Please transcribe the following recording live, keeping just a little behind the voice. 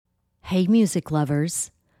Hey, music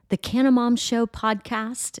lovers. The Cannabis Show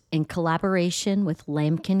podcast, in collaboration with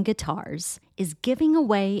Lambkin Guitars, is giving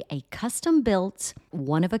away a custom-built,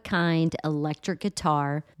 one-of-a-kind electric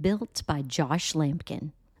guitar built by Josh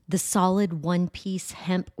Lambkin. The solid one-piece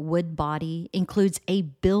hemp wood body includes a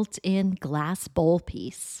built-in glass bowl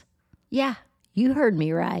piece. Yeah, you heard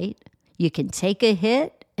me right. You can take a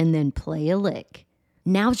hit and then play a lick.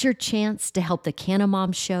 Now's your chance to help the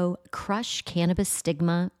Cannabis Show crush cannabis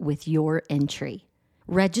stigma with your entry.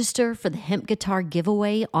 Register for the hemp guitar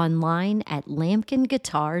giveaway online at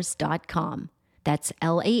lambkinguitars.com. That's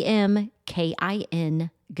LAMKIN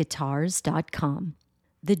guitars.com.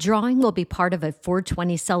 The drawing will be part of a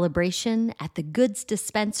 420 celebration at the Goods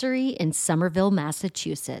Dispensary in Somerville,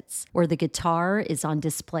 Massachusetts, where the guitar is on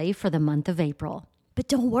display for the month of April. But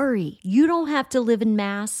don't worry, you don't have to live in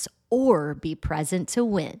Mass or be present to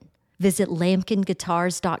win. Visit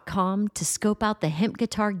lambkinguitars.com to scope out the hemp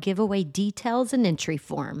guitar giveaway details and entry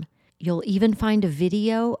form. You'll even find a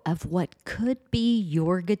video of what could be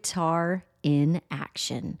your guitar in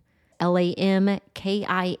action.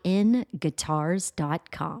 LAMKIN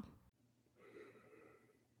guitars.com.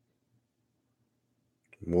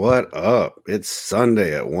 What up? It's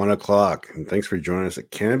Sunday at 1 o'clock, and thanks for joining us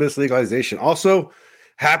at Cannabis Legalization. Also,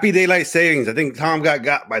 happy daylight savings. I think Tom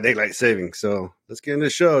got by daylight savings. So let's get into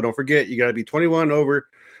the show. Don't forget, you got to be 21 over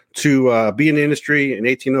to be in the industry and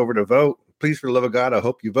 18 over to vote. Please, for the love of God, I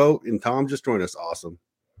hope you vote. And Tom just joined us. Awesome.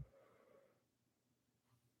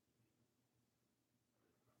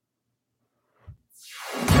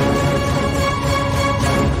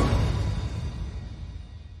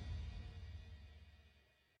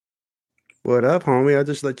 What up, homie? I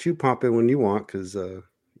just let you pop in when you want because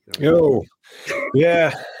Yo,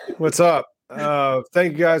 yeah, what's up?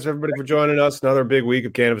 Thank you guys, everybody, for joining us. Another big week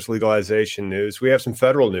of cannabis legalization news. We have some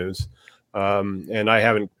federal news, and I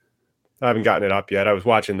haven't gotten it up yet. I was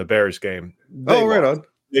watching the Bears game. Right on.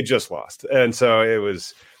 They just lost, and so it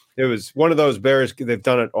was one of those Bears. They've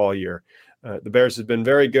done it all year. The Bears have been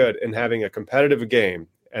very good in having a competitive game,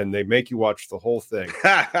 and they make you watch the whole thing,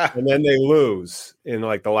 and then they lose in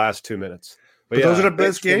like the last 2 minutes. But yeah, those are the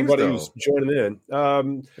best games, everybody though. who's joining in.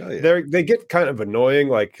 They get kind of annoying,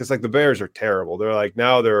 like, because like the Bears are terrible. They're like,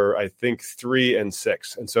 now they're, I think,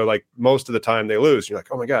 3-6, and so like most of the time they lose. You're like,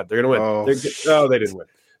 oh my god, they're gonna win. They didn't win.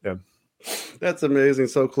 Yeah, that's amazing.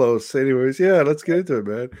 So close. Anyways, yeah, let's get into it,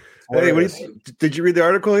 man. Hey, did you read the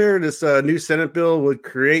article here? This new Senate bill would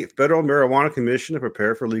create federal marijuana commission to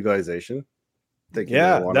prepare for legalization.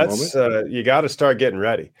 That's you got to start getting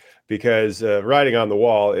ready, because writing on the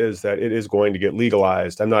wall is that it is going to get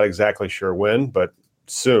legalized. I'm not exactly sure when, but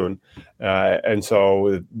soon. And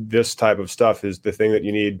so this type of stuff is the thing that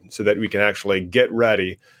you need so that we can actually get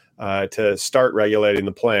ready to start regulating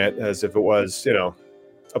the plant as if it was,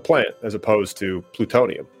 a plant as opposed to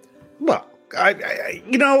plutonium. Well,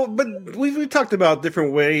 but we've talked about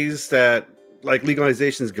different ways that like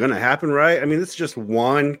legalization is going to happen, right? I mean, it's just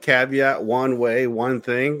one caveat, one way, one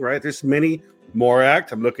thing, right? There's many more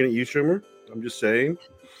act. I'm looking at you, Schumer. I'm just saying,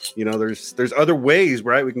 there's other ways,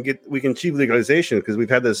 right? We can achieve legalization because we've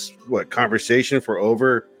had this conversation for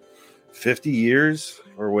over 50 years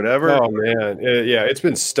or whatever. Oh man, yeah, it's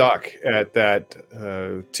been stuck at that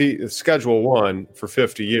Schedule 1 for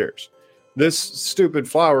 50 years. This stupid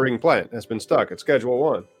flowering plant has been stuck at Schedule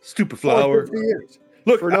 1. Stupid flower. 50 years.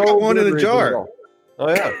 Look, I got one in a jar. Oh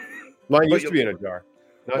yeah, mine used to be in a jar.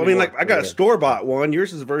 I mean, like I got a store-bought one.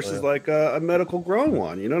 Yours is versus like a medical grown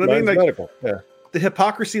one. You know what I mean? Like medical. Yeah. The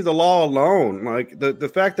hypocrisy of the law alone, like the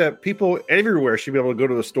fact that people everywhere should be able to go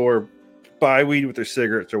to the store, buy weed with their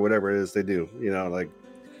cigarettes or whatever it is they do.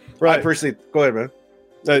 Right. I personally, go ahead, man.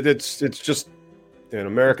 It's just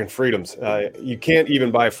American freedoms. You can't even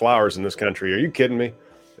buy flowers in this country. Are you kidding me?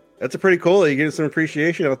 That's a pretty cool. You get some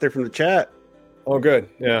appreciation out there from the chat. Oh, good.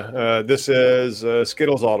 Yeah. This is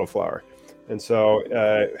Skittles Autoflower. And so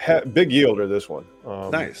big yielder, this one.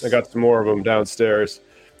 Nice. I got some more of them downstairs.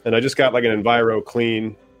 And I just got like an Enviro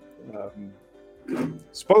Clean.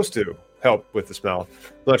 Supposed to help with the smell.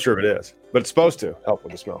 I'm not sure if it is, but it's supposed to help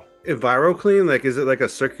with the smell. Enviro Clean? Like, is it like a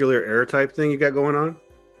circular air type thing you got going on?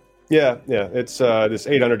 Yeah. It's this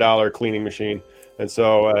 $800 cleaning machine. And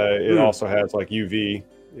so it also has like UV,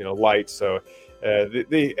 light. So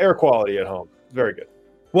the air quality at home, very good.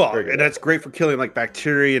 Well, and that's great for killing like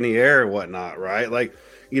bacteria in the air and whatnot, right? Like,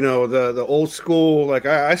 the old school, like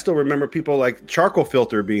I still remember people like charcoal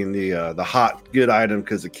filter being the hot good item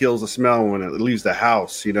because it kills the smell when it leaves the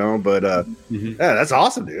house, But yeah, that's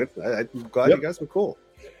awesome, dude. I'm glad you got some cool.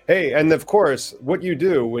 Hey, and of course, what you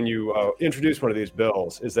do when you introduce one of these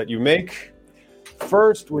bills is that you make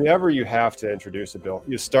First, whenever you have to introduce a bill,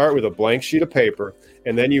 you start with a blank sheet of paper,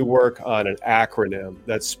 and then you work on an acronym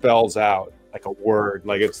that spells out like a word,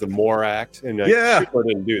 like it's the MORE Act. And Schumer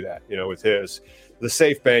didn't do that, with his. The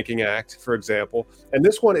Safe Banking Act, for example. And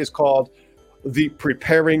this one is called the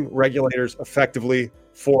Preparing Regulators Effectively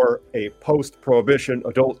for a Post-Prohibition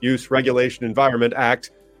Adult Use Regulation Environment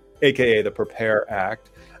Act, aka the PREPARE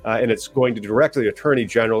Act. And it's going to direct the Attorney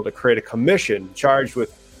General to create a commission charged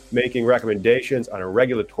with making recommendations on a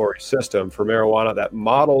regulatory system for marijuana that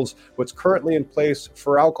models what's currently in place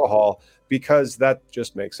for alcohol, because that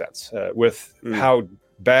just makes sense with how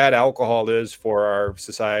bad alcohol is for our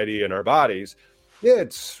society and our bodies.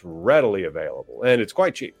 It's readily available and it's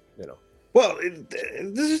quite cheap, Well,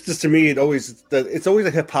 this is just, to me, it's always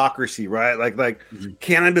a hypocrisy, right? Like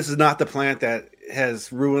cannabis is not the plant that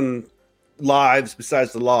has ruined lives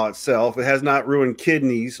besides the law itself. It has not ruined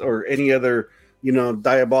kidneys or any other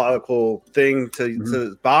diabolical thing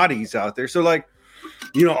to bodies out there. So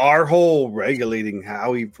our whole regulating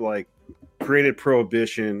how we've created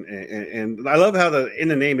prohibition, and I love how in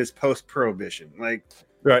the name is post-prohibition, right,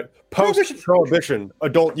 post-prohibition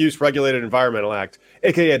adult use regulated environmental act,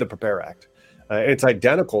 aka the PREPARE Act. It's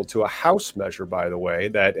identical to a House measure, by the way,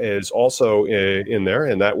 that is also in there,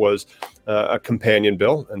 and that was a companion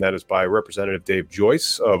bill, and that is by Representative Dave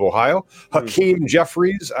Joyce of Ohio, Hakeem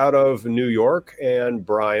Jeffries out of New York, and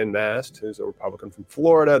Brian Mast, who's a Republican from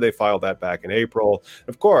Florida. They filed that back in April.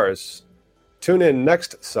 Of course, tune in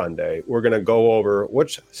next Sunday. We're going to go over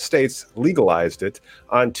which states legalized it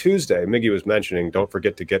on Tuesday. Miggy was mentioning, don't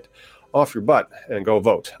forget to get off your butt and go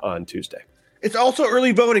vote on Tuesday. It's also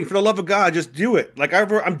early voting. For the love of God, just do it.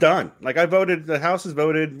 I'm done. I voted. The House has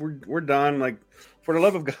voted. We're done. For the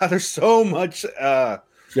love of God, there's so much on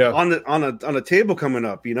the table coming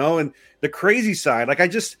up, And the crazy side,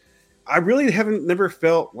 I really never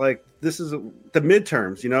felt like this is the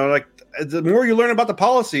midterms. The more you learn about the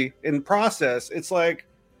policy and process, it's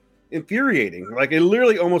infuriating. It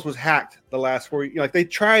literally almost was hacked the last 4 years. They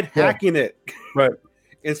tried hacking it, right?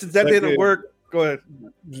 And since that didn't work. Go ahead.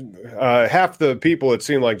 Half the people, it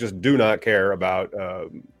seemed like, just do not care about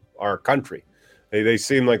our country. They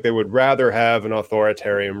seem like they would rather have an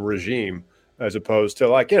authoritarian regime as opposed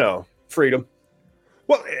to freedom.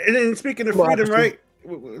 Well, and speaking of freedom, right?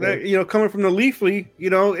 Coming from the Leafly,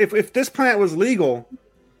 if this plant was legal,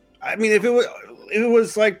 I mean, if it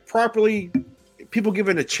was properly, people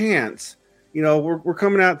given a chance, we're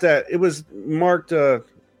coming out that it was marked.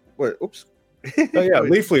 Oops.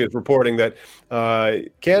 Leafly is reporting that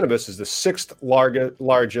cannabis is the sixth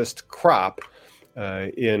largest crop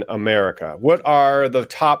in America. What are the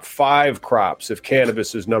top 5 crops if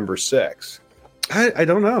cannabis is number 6? I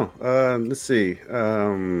don't know. Let's see.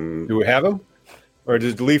 Do we have them? Or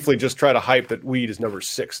does Leafly just try to hype that weed is number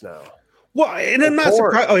 6 now? Well, and I'm not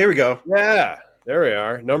surprised. Oh, here we go. Yeah, there we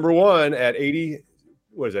are. Number 1 at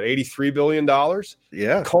 $83 billion?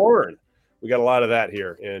 Yeah. Corn. We got a lot of that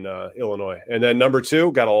here in Illinois. And then number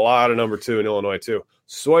 2, got a lot of number 2 in Illinois too.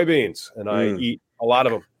 Soybeans. And I eat a lot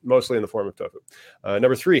of them, mostly in the form of tofu.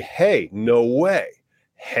 Number 3, hay. No way.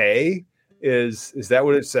 Hay is that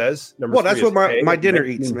what it says? That's what my dinner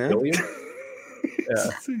eats, man. Yeah.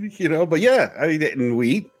 But I mean, in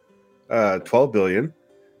wheat, 12 billion.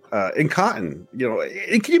 In cotton,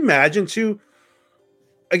 and can you imagine too?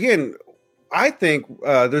 Again, I think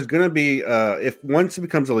there's going to be, if once it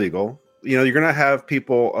becomes illegal, you're going to have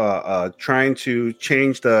people trying to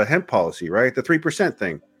change the hemp policy, right? The 3%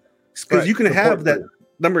 thing. Because you can have that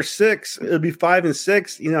number 6, it'll be 5 and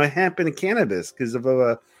 6, hemp and cannabis because of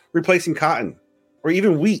replacing cotton or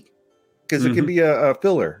even wheat because it can be a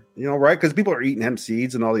filler, right? Because people are eating hemp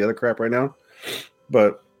seeds and all the other crap right now.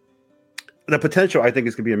 But the potential, I think,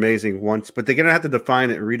 is going to be amazing but they're going to have to define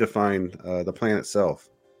it and redefine the plant itself.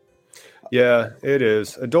 Yeah, it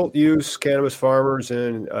is. Adult use cannabis farmers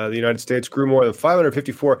in the United States grew more than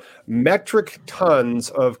 554 metric tons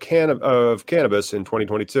of cannabis in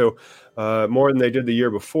 2022, more than they did the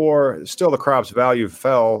year before. Still, the crop's value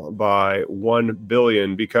fell by $1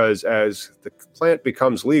 billion because as the plant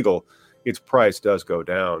becomes legal, its price does go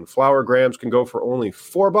down. Flower grams can go for only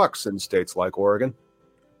 $4 in states like Oregon.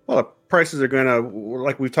 Well, the prices are going to,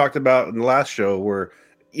 like we talked about in the last show, where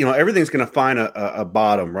everything's going to find a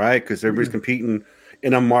bottom, right? Because everybody's competing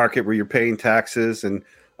in a market where you're paying taxes, and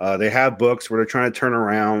they have books where they're trying to turn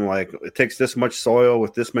around, it takes this much soil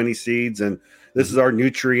with this many seeds, and this is our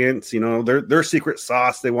nutrients, their secret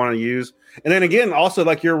sauce they want to use. And then again, also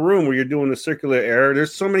like your room where you're doing the circular air,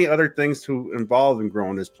 there's so many other things to involve in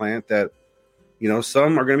growing this plant that,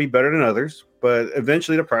 some are going to be better than others, but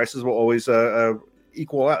eventually the prices will always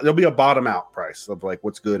equal out. There'll be a bottom out price of like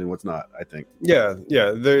what's good and what's not, I think. Yeah.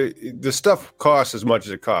 The stuff costs as much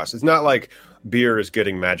as it costs. It's not like beer is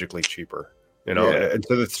getting magically cheaper, and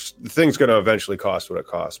so the thing's going to eventually cost what it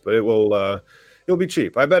costs, but it'll be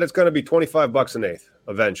cheap. I bet it's going to be $25 an eighth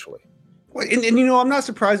eventually. Well, and I'm not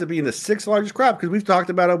surprised at being the sixth largest crop, because we've talked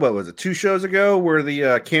about it. What was it, 2 shows ago, where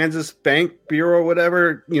the Kansas Bank Bureau or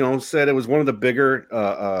whatever, said it was one of the bigger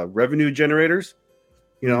revenue generators.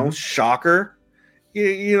 Shocker.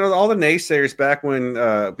 All the naysayers back when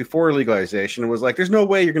before legalization, it was like, there's no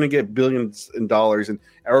way you're going to get billions in dollars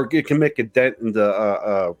or it can make a dent in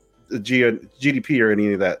the GDP or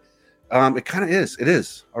any of that. It kind of is. It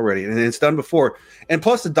is already, and it's done before. And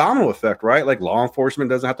plus the domino effect, right? Like law enforcement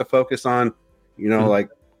doesn't have to focus on, like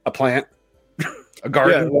a plant, a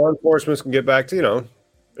garden. Yeah, law enforcement can get back to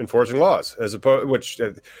enforcing laws, as opposed, which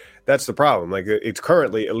that's the problem. Like, it's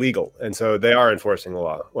currently illegal, and so they are enforcing the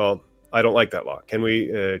law. Well, I don't like that law. Can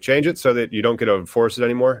we change it so that you don't get to enforce it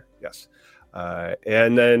anymore? Yes.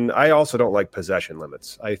 And then I also don't like possession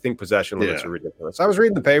limits. I think possession limits are ridiculous. I was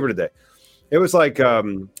reading the paper today. It was like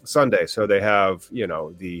Sunday, so they have,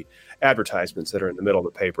 the advertisements that are in the middle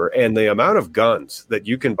of the paper, and the amount of guns that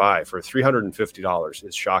you can buy for $350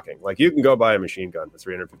 is shocking. Like, you can go buy a machine gun for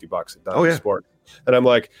 $350 at Dunn Sport. And I'm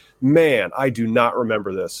like, man, I do not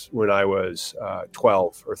remember this when I was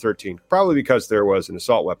 12 or 13, probably because there was an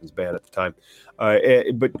assault weapons ban at the time.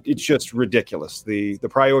 But it's just ridiculous. The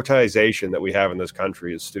prioritization that we have in this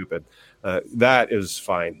country is stupid. That is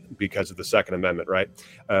fine because of the Second Amendment, right?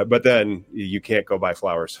 But then you can't go buy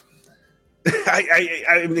flowers.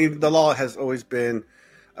 I mean, the law has always been,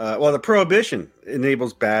 the prohibition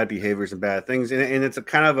enables bad behaviors and bad things. And it's a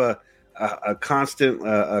kind of a constant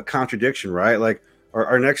contradiction, right? Like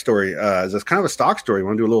our next story is this kind of a stock story.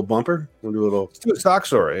 Want to do a little bumper? Let's do a stock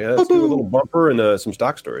story. Yeah, let's do a little bumper and some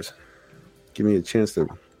stock stories. Give me a chance to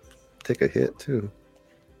take a hit too.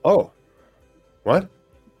 Oh, what?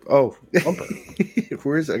 Oh, bumper.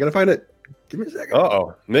 Where is it? I gotta find it. Give me a second.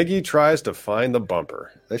 Miggy tries to find the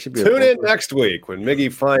bumper. That should be. Tune in next week when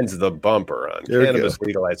Miggy finds the bumper on cannabis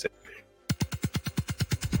legalization.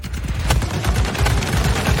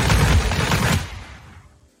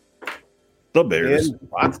 The Bears.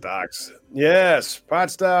 Pot stocks. Yes,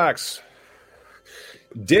 pot stocks.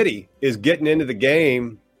 Diddy is getting into the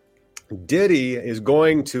game. Diddy is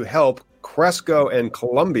going to help Cresco and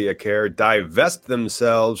Columbia Care divest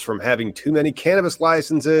themselves from having too many cannabis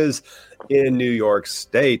licenses in New York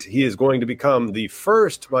State. He is going to become the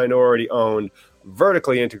first minority-owned,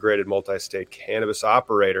 vertically integrated multi-state cannabis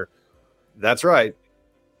operator. That's right,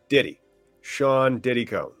 Diddy. Sean Diddy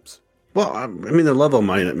Combs. Well, I mean, the level of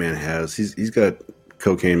money that man has, he's got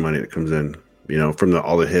cocaine money that comes in, from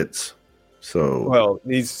all the hits. So, well,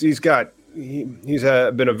 he's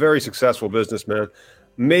been a very successful businessman.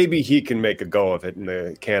 Maybe he can make a go of it in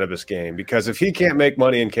the cannabis game, because if he can't make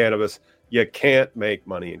money in cannabis, you can't make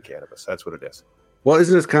money in cannabis. That's what it is. Well,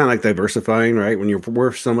 isn't this kind of like diversifying, right? When you're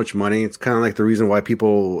worth so much money, it's kind of like the reason why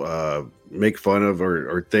people make fun of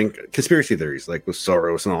or think conspiracy theories, like with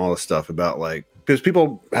Soros and all this stuff about, like, because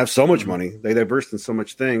people have so much money, they diverse in so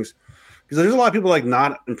much things. Because there's a lot of people like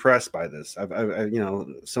not impressed by this.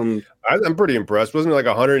 I'm pretty impressed. Wasn't it like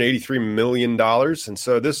 $183 million? And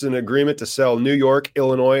so this is an agreement to sell New York,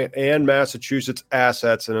 Illinois, and Massachusetts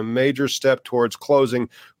assets, and a major step towards closing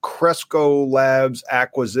Cresco Labs'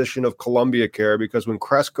 acquisition of Columbia Care. Because when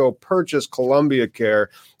Cresco purchased Columbia Care,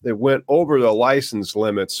 it went over the license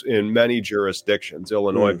limits in many jurisdictions,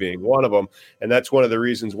 Illinois being one of them. And that's one of the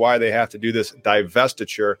reasons why they have to do this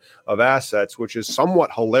divestiture of assets, which is somewhat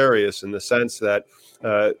hilarious in the sense that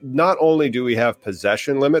not only do we have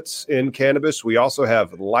possession limits in cannabis, we also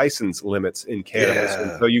have license limits in cannabis. Yeah.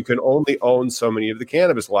 And so you can only own so many of the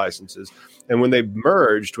cannabis licenses. And when they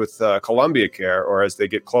merged with Columbia Care, or as they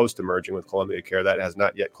get close to merging with Columbia Care, that has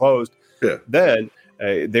not yet closed, then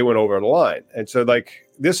they went over the line. And so, like,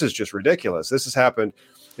 this is just ridiculous. This has happened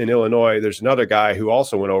in Illinois. There's another guy who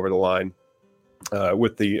also went over the line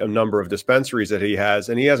with the number of dispensaries that he has,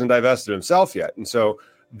 and he hasn't divested himself yet. And so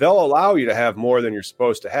they'll allow you to have more than you're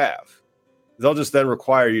supposed to have. They'll just then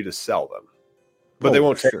require you to sell them, but they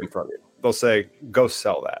won't take them from you. They'll say, go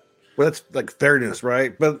sell that. Well, that's like fairness,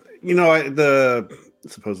 right? But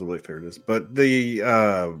supposedly fairness, but the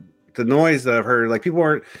noise that I've heard, like, people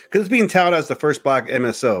aren't, because it's being touted as the first black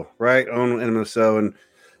MSO, right? Own MSO. And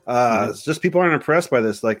it's just people aren't impressed by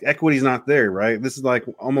this. Like, equity's not there, right? This is like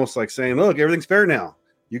almost like saying, look, everything's fair now.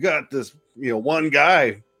 You got this, one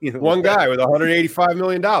guy. One guy with $185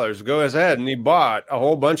 million goes ahead and he bought a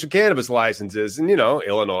whole bunch of cannabis licenses in,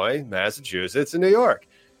 Illinois, Massachusetts, and New York.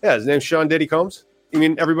 Yeah, his name's Sean Diddy Combs. You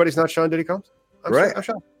mean everybody's not Sean Diddy Combs? Right. I'm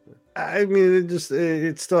shocked. I mean,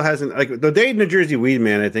 it still hasn't, like, the Dade, New Jersey Weed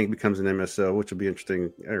Man, I think, becomes an MSO, which will be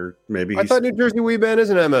interesting. Or maybe I thought New Jersey Weed Man is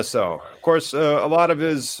an MSO. Of course, a lot of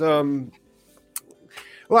his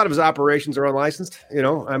operations are unlicensed. You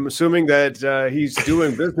know, I'm assuming that he's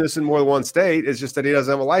doing business in more than one state. It's just that he doesn't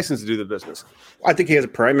have a license to do the business. I think he has a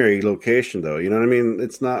primary location, though. You know what I mean?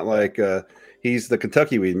 It's not like he's the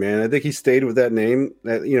Kentucky Weed Man. I think he stayed with that name,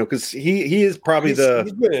 because he is probably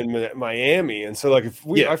he's been in Miami, and so like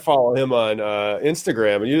I follow him on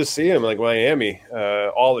Instagram, and you just see him like Miami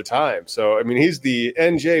all the time. So I mean, he's the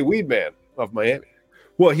NJ Weed Man of Miami.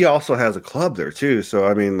 Well, he also has a club there too. So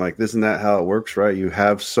I mean, like, isn't that how it works, right? You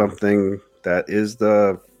have something that is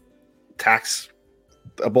the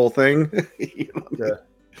taxable thing. Yeah.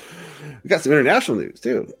 We got some international news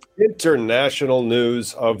too. International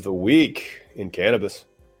news of the week in cannabis.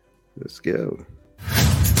 Let's go.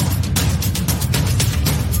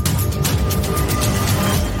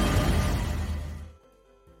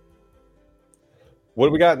 What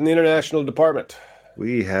do we got in the international department?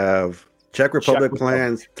 We have Czech Republic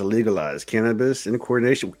plans to legalize cannabis in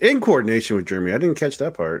coordination with Germany. I didn't catch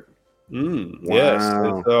that part. Wow. Yes.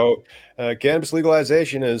 And so cannabis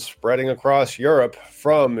legalization is spreading across Europe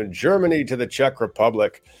from Germany to the Czech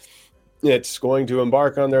Republic. It's going to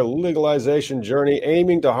embark on their legalization journey,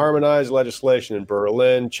 aiming to harmonize legislation in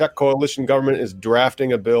Berlin. Czech coalition government is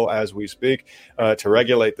drafting a bill as we speak to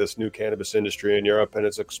regulate this new cannabis industry in Europe, and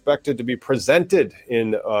it's expected to be presented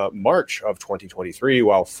in March of 2023,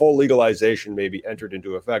 while full legalization may be entered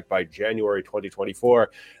into effect by January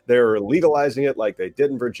 2024. They're legalizing it like they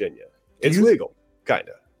did in Virginia. It's legal, kind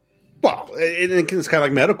of. Well, it's kind of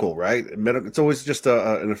like medical, right? It's always just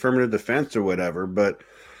an affirmative defense or whatever, but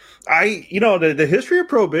the history of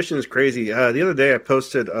prohibition is crazy. The other day I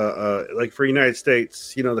posted, like, for United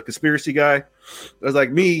States, the conspiracy guy. It was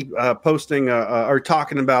like me posting or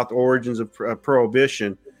talking about the origins of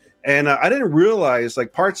prohibition. And I didn't realize,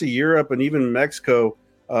 like, parts of Europe and even Mexico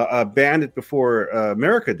banned it before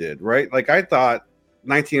America did, right? Like, I thought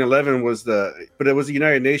 1911 but it was the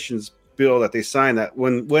United Nations bill that they signed that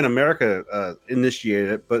when America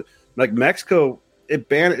initiated it. But like Mexico, it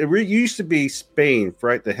banned it. Used to be Spain,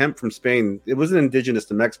 right? The hemp from Spain, it wasn't indigenous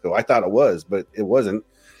to Mexico. I thought it was, but it wasn't.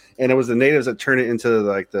 And it was the natives that turned it into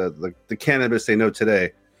like the cannabis they know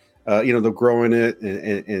today. They're growing it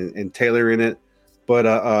and tailoring it. But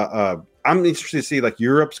I'm interested to see, like,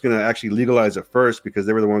 Europe's going to actually legalize it first, because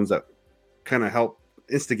they were the ones that kind of helped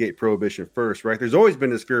instigate prohibition first, right? There's always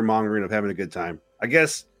been this fear mongering of having a good time, I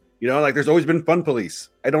guess. Like, there's always been fun police.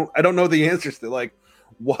 I don't know the answers to, like,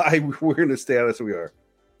 why we're in the status we are.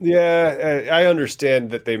 Yeah, I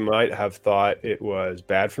understand that they might have thought it was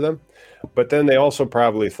bad for them, but then they also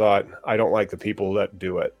probably thought, I don't like the people that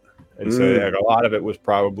do it. And so a lot of it was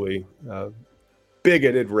probably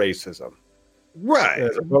bigoted racism. Right.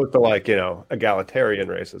 As opposed to, like, egalitarian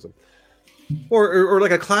racism. Or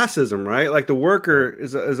like a classism, right? Like, the worker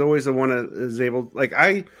is always the one that is able, like,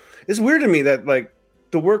 it's weird to me that, like,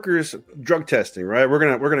 the workers drug testing, right? We're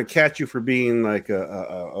gonna catch you for being like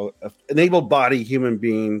an able-bodied human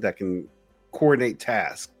being that can coordinate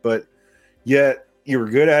tasks, but yet you're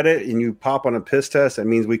good at it and you pop on a piss test. That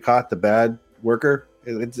means we caught the bad worker.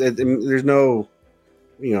 There's no,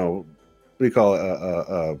 what do you call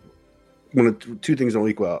it? When two things don't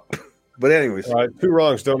equal out. But anyways, two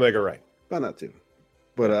wrongs don't make it right. Well, not two,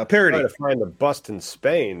 but a parody. I'm trying to find the bust in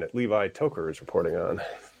Spain that Levi Toker is reporting on.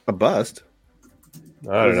 A bust.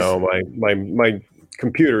 I don't know. My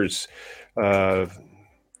computer's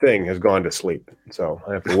thing has gone to sleep, so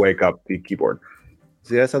I have to wake up the keyboard.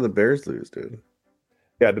 See, that's how the Bears lose, dude.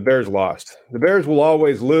 Yeah, the Bears lost. The Bears will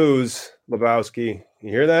always lose, Lebowski. You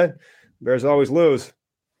hear that? The Bears always lose.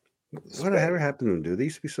 Whatever happened to them, dude? They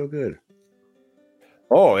used to be so good.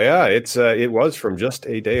 Oh, yeah. It was from just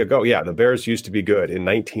a day ago. Yeah, the Bears used to be good in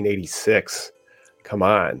 1986. Come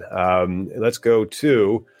on. Let's go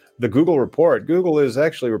to the Google report. Google is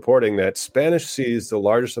actually reporting that Spanish seized the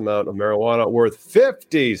largest amount of marijuana worth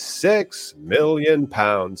 56 million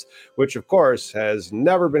pounds, which of course has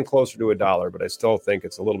never been closer to $1, but I still think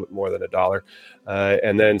it's a little bit more than $1.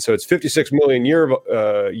 And then, so it's 56 million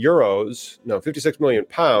euros. No, 56 million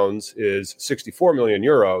pounds is 64 million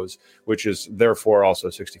euros, which is therefore also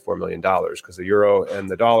 $64 million, because the euro and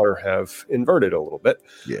the dollar have inverted a little bit.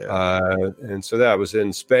 Yeah. And so that was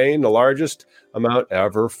in Spain, the largest amount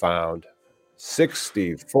ever found.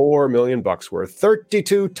 64 million bucks worth,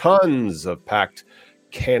 32 tons of packed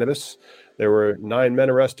cannabis. There were 9 men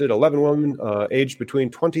arrested, 11 women aged between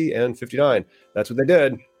 20 and 59. That's what they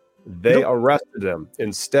did. They arrested them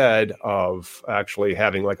instead of actually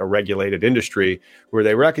having like a regulated industry where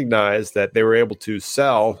they recognized that they were able to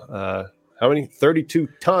sell 32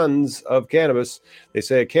 tons of cannabis. They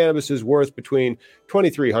say cannabis is worth between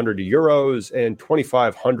 2,300 euros and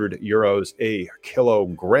 2,500 euros a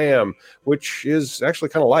kilogram, which is actually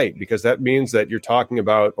kind of light because that means that you're talking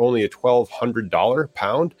about only a $1,200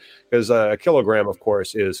 pound, because a kilogram, of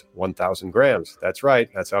course, is 1,000 grams. That's right.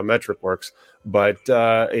 That's how metric works. But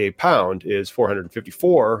a pound is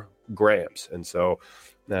 454 grams. And so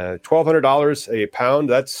 $1,200 a pound,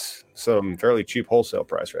 that's some fairly cheap wholesale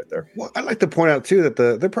price right there. Well, I'd like to point out too that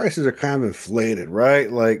the prices are kind of inflated, right?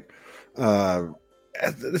 Like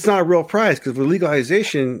it's not a real price, because with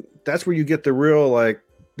legalization, that's where you get the real, like,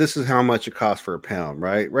 this is how much it costs for a pound,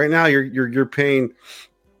 right? Right now you're paying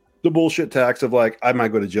the bullshit tax of like, I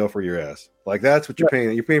might go to jail for your ass. Like, that's what you're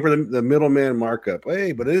paying. You're paying for the middleman markup.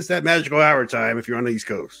 Hey, but it is that magical hour time if you're on the East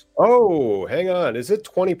Coast. Oh, hang on. Is it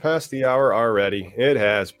 20 past the hour already? It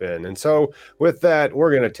has been. And so with that, we're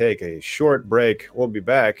going to take a short break. We'll be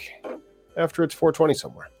back after it's 4:20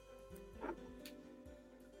 somewhere.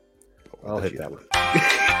 I'll hit that one.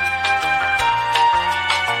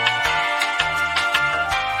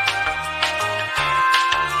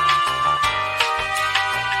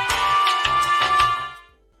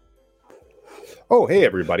 Oh, hey,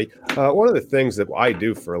 everybody. One of the things that I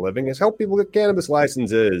do for a living is help people get cannabis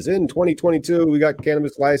licenses. In 2022, we got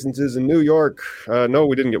cannabis licenses in New York. No,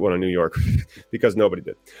 we didn't get one in New York because nobody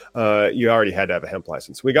did. You already had to have a hemp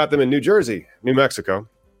license. We got them in New Jersey, New Mexico,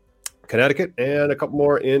 Connecticut, and a couple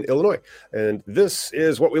more in Illinois. And this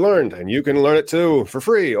is what we learned. And you can learn it too for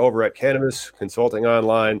free over at Cannabis Consulting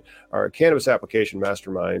Online, our Cannabis Application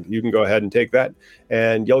Mastermind. You can go ahead and take that,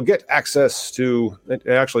 and you'll get access to, it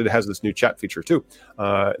actually has this new chat feature too.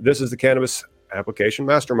 This is the Cannabis Application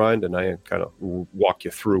Mastermind, and I kind of walk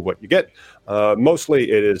you through what you get. Mostly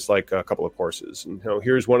it is like a couple of courses. And,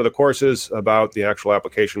 here's one of the courses about the actual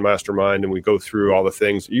Application Mastermind, and we go through all the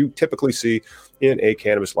things you typically see in a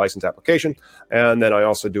cannabis license application. And then I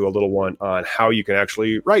also do a little one on how you can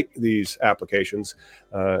actually write these applications.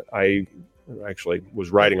 I actually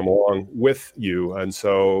was writing them along with you. And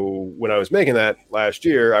so when I was making that last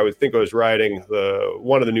year, I would think I was writing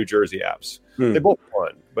one of the New Jersey apps. They both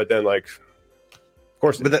won, but then like, of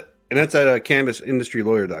course. But that's at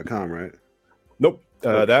cannabisindustrylawyer.com, right? Nope.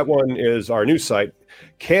 That one is our new site,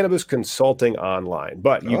 Cannabis Consulting Online.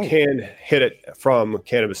 But you can hit it from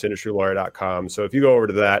cannabisindustrylawyer.com. So if you go over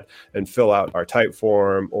to that and fill out our type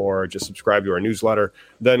form or just subscribe to our newsletter,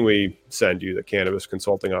 then we send you the Cannabis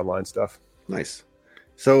Consulting Online stuff. Nice.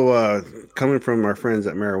 So coming from our friends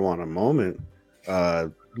at Marijuana Moment,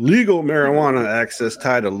 legal marijuana access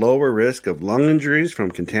tied to lower risk of lung injuries from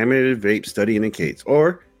contaminated vape study indicates.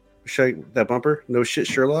 Or, that bumper, no shit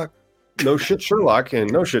Sherlock? No shit Sherlock,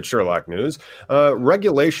 and no shit Sherlock news.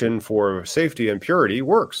 Regulation for safety and purity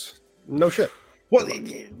works. No shit. Well,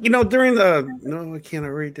 during I can't, I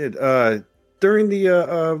already did. During the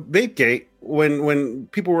vape gate, when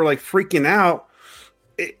people were like freaking out,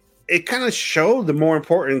 it kind of showed the more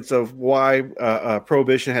importance of why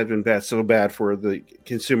prohibition had been so bad for the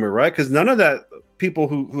consumer, right? Because none of that people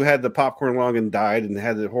who had the popcorn lung and died and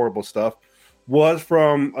had the horrible stuff was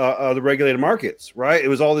from the regulated markets, right? It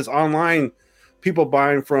was all this online people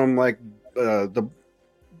buying from like the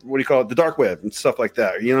dark web and stuff like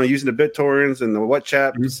that. Using the BitTorrents and the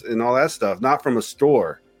WhatsApps and all that stuff, not from a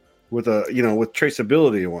store with with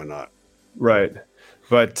traceability and whatnot. Right.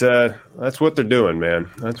 But that's what they're doing, man.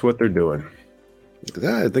 That's what they're doing.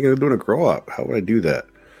 I think they're doing a grow up. How would I do that?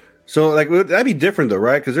 So, like, that'd be different, though,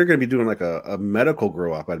 right? Because they're going to be doing like a medical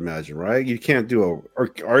grow up, I'd imagine, right? You can't do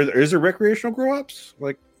is there recreational grow ups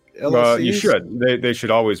like LLCs? You should. They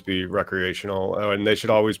should always be recreational, and they should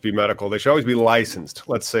always be medical. They should always be licensed.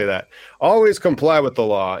 Let's say that. Always comply with the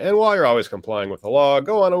law. And while you're always complying with the law,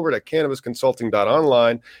 go on over to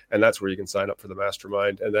cannabisconsulting.online, and that's where you can sign up for the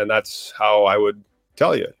mastermind. And then that's how I would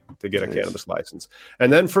tell you to get a cannabis license.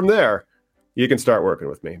 And then from there, you can start working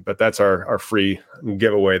with me. But that's our free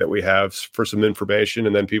giveaway that we have for some information.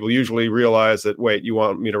 And then people usually realize that, wait, you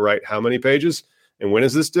want me to write how many pages? And when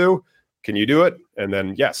is this due? Can you do it? And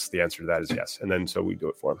then, yes, the answer to that is yes. And then so we do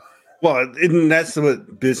it for them. Well, and that's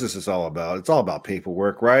what business is all about. It's all about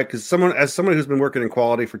paperwork, right? Because as someone who's been working in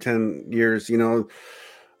quality for 10 years,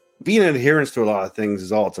 being an adherence to a lot of things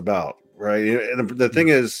is all it's about. Right. And the thing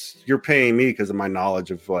is, you're paying me because of my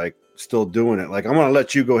knowledge of like still doing it. Like, I'm going to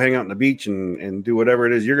let you go hang out on the beach and do whatever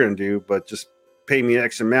it is you're going to do, but just pay me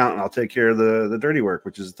X amount and I'll take care of the dirty work,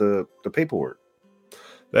 which is the paperwork.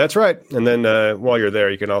 That's right. And then while you're there,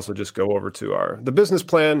 you can also just go over to the business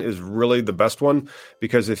plan is really the best one,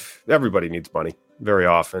 because if everybody needs money very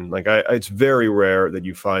often, it's very rare that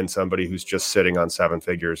you find somebody who's just sitting on 7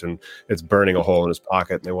 figures and it's burning a hole in his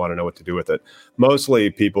pocket and they want to know what to do with it.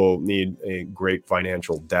 Mostly people need a great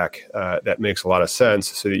financial deck that makes a lot of sense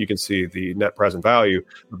so that you can see the net present value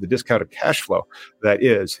of the discounted cash flow that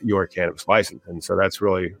is your cannabis license. And so that's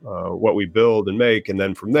really what we build and make. And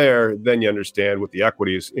then from there, then you understand what the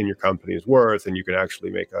equities in your company is worth, and you can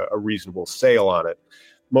actually make a reasonable sale on it.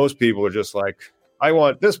 Most people are just like, I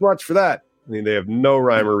want this much for that. I mean, they have no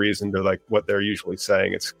rhyme or reason to what they're usually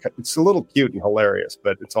saying. It's a little cute and hilarious,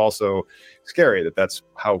 but it's also scary that that's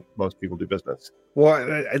how most people do business.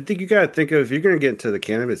 Well, I think you got to think of, if you're going to get into the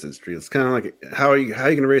cannabis industry, it's kind of like how are you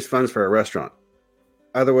going to raise funds for a restaurant?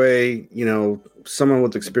 Either way, someone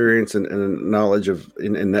with experience and knowledge of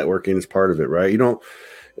in networking is part of it, right?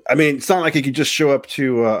 It's not like you could just show up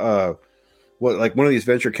to one of these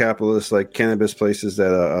venture capitalists like cannabis places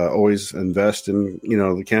that always invest in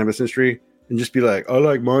the cannabis industry and just be like, I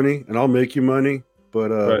like money and I'll make you money,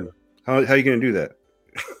 but right. How are you going to do that?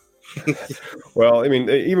 Well,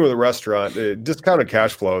 even with a restaurant, discounted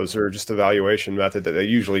cash flows are just a valuation method that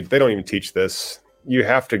they don't even teach this. You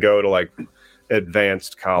have to go to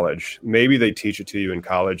advanced college. Maybe they teach it to you in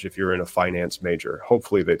college if you're in a finance major.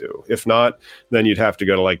 Hopefully they do. If not, then you'd have to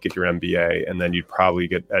go to get your MBA, and then you'd probably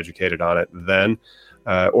get educated on it then.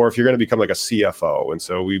 Or if you're going to become a CFO. And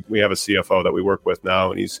so we have a CFO that we work with now,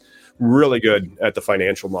 and he's really good at the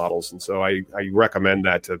financial models. And so I recommend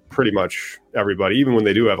that to pretty much everybody, even when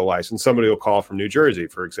they do have a license. Somebody will call from New Jersey,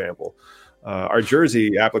 for example. Our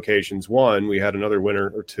Jersey applications won. We had another winner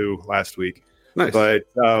or two last week. Nice. But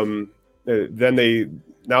then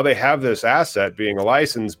they have this asset being a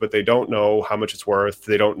license, but they don't know how much it's worth.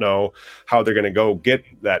 They don't know how they're going to go get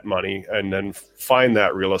that money and then find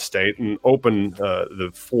that real estate and open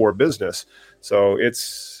for business. So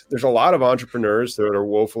there's a lot of entrepreneurs that are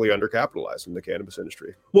woefully undercapitalized in the cannabis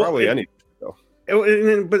industry. Well, probably any. So.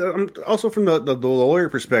 But also from the lawyer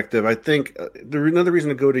perspective, I think another reason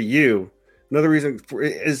to go to you. Another reason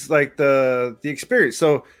is the experience.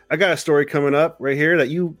 So I got a story coming up right here that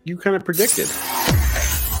you kind of predicted.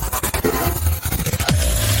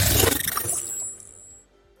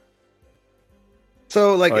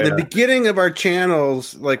 So in the beginning of our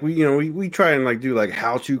channels, we try and do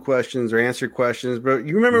how-to questions or answer questions. But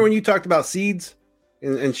you remember when you talked about seeds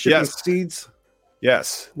and shipping seeds?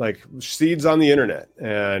 Yes, seeds on the internet.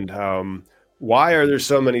 And why are there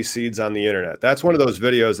so many seeds on the internet? That's one of those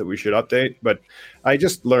videos that we should update. But I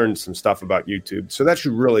just learned some stuff about YouTube. So that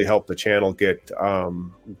should really help the channel get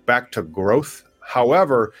back to growth.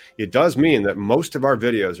 However, it does mean that most of our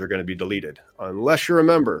videos are going to be deleted unless you're a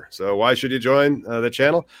member. So why should you join the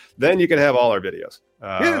channel? Then you can have all our videos.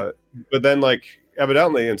 But then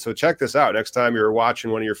evidently, and so check this out. Next time you're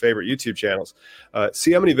watching one of your favorite YouTube channels,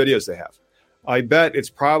 see how many videos they have. I bet it's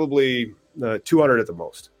probably 200 at the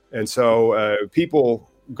most. And so people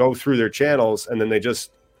go through their channels and then they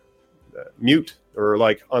just mute or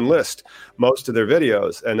unlist most of their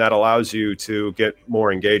videos. And that allows you to get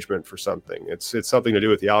more engagement for something. It's something to do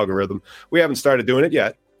with the algorithm. We haven't started doing it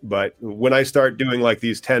yet, but when I start doing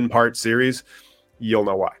these 10-part series, you'll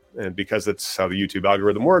know why. And because that's how the YouTube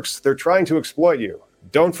algorithm works, they're trying to exploit you.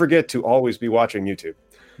 Don't forget to always be watching YouTube.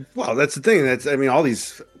 Well, that's the thing. All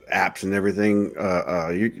these apps and everything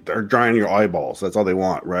you are drying your eyeballs. That's all they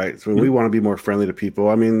want, right? So we want to be more friendly to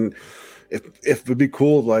people. If it would be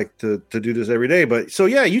cool to do this every day. But so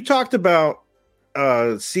you talked about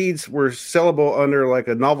seeds were sellable under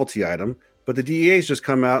a novelty item, but the DEA's just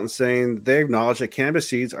come out and saying they acknowledge that cannabis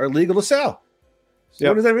seeds are legal to sell. So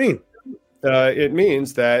What does that mean? It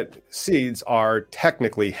means that seeds are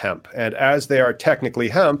technically hemp. And as they are technically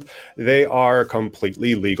hemp, they are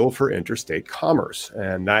completely legal for interstate commerce.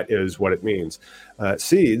 And that is what it means.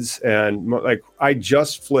 Seeds, and I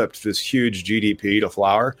just flipped this huge GDP to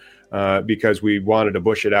flower because we wanted to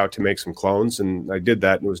bush it out to make some clones. And I did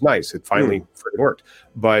that and it was nice. It finally freaking worked.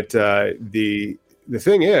 But the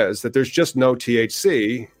thing is that there's just no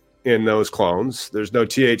THC in those clones. There's no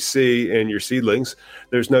THC in your seedlings.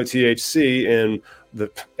 There's no THC in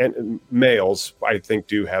and males, I think,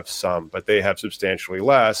 do have some, but they have substantially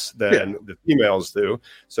less than the females do.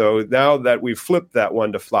 So now that we've flipped that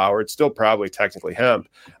one to flower, it's still probably technically hemp.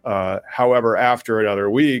 However, after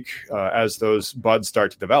another week, as those buds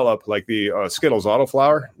start to develop, like the Skittles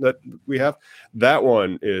autoflower that we have, that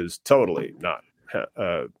one is totally not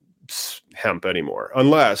hemp anymore,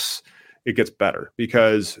 unless it gets better,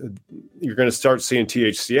 because you're going to start seeing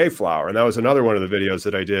THCA flower. And that was another one of the videos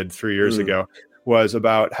that I did 3 years ago, was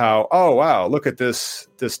about how, oh, wow, look at this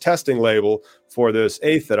testing label for this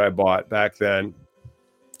eighth that I bought back then.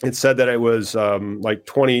 It said that it was like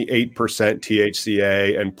 28%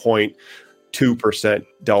 THCA and 0.2%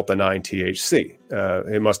 Delta 9 THC.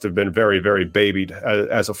 It must have been very, very babied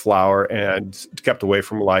as a flower and kept away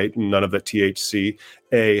from light, and none of the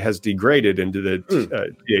THCA has degraded into the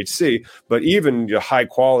THC. But even high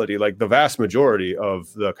quality, like the vast majority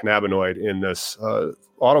of the cannabinoid in this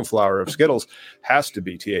autumn flower of Skittles has to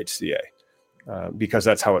be THCA. Because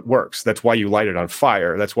that's how it works. That's why you light it on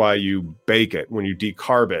fire. That's why you bake it when you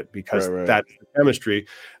decarb it, because that's the chemistry.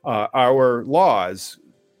 Our laws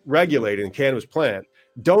regulating the cannabis plant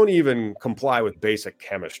don't even comply with basic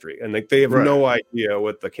chemistry. And they have no idea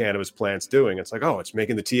what the cannabis plant's doing. It's like, oh, it's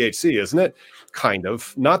making the THC, isn't it? Kind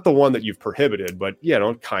of. Not the one that you've prohibited, but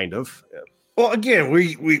kind of. Yeah. Well, again,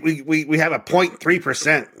 we have a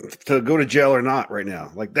 0.3% to go to jail or not right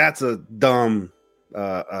now. Like, that's a dumb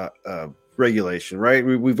regulation, right?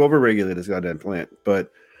 We've overregulated this goddamn plant,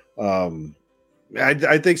 but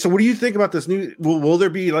I think so. What do you think about this new? Will there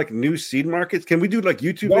be like new seed markets? Can we do like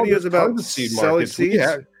YouTube videos about seed selling markets? seeds?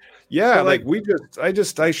 Yeah,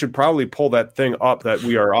 I should probably pull that thing up that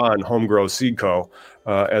we are on Homegrow Seed Co.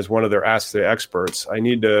 As one of their Ask the Experts. I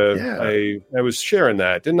need to. Yeah. I was sharing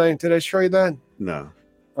that, didn't I? Did I show you that? No.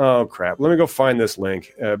 Oh crap! Let me go find this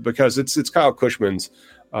link because it's Kyle Cushman's.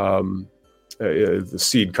 The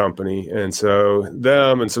seed company, and so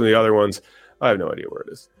them and some of the other ones, I have no idea where it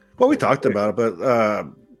is. Well, we talked about it, but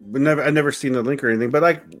I never seen the link or anything. But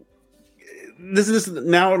like, does this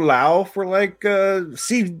now allow for like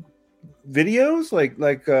seed videos, like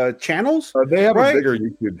channels? They have a bigger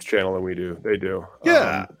YouTube channel than we do. They do,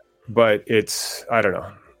 but it's I don't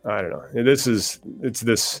know. It's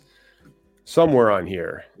this somewhere on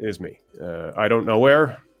here is me. I don't know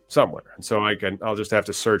where, somewhere, and so I'll just have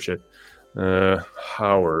to search it.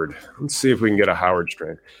 Howard. Let's see if we can get a Howard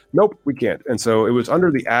strain. Nope, we can't. And so it was under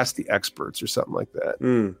the Ask the Experts or something like that.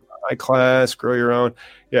 High class, grow your own.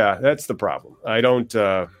 Yeah, that's the problem. I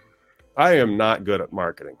am not good at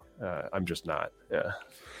marketing. I'm just not. Yeah.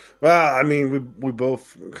 Well, I mean, we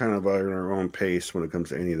both kind of are at our own pace when it comes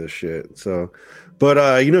to any of this shit. So,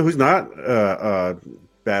 but you know who's not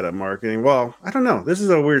bad at marketing? Well, I don't know. This is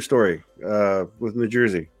a weird story with New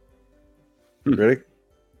Jersey. Ready?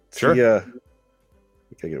 Sure. Okay,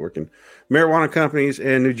 get it working. Marijuana companies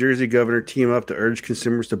and New Jersey governor team up to urge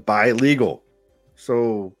consumers to buy legal.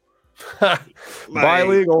 So, buy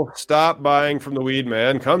legal. Stop buying from the weed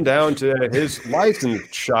man. Come down to his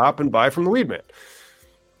licensed shop and buy from the weed man.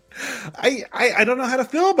 I don't know how to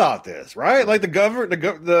feel about this, right? Like the government,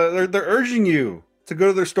 they're urging you to go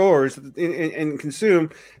to their stores and consume.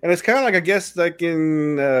 And it's kind of like, I guess, like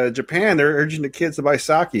in Japan, they're urging the kids to buy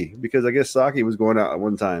sake because I guess sake was going out at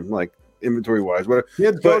one time, like inventory wise.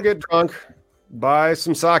 Kids go get drunk, buy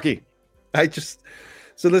some sake.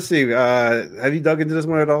 So let's see. Have you dug into this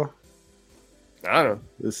one at all? I don't know.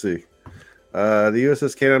 Let's see. The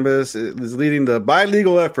USS Cannabis is leading the Buy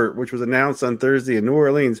Legal effort, which was announced on Thursday in New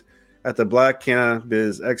Orleans at the Black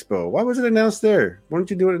Cannabis Expo. Why was it announced there? Why don't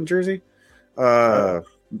you do it in Jersey?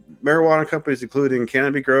 Marijuana companies including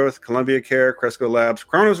Cannabis Growth, Columbia Care, Cresco Labs,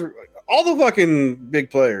 Kronos, all the fucking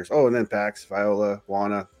big players. Oh, and then Pax, Viola,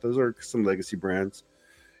 Wana. Those are some legacy brands.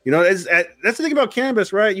 You know, that's the thing about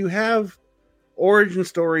cannabis, right? You have origin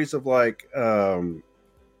stories of like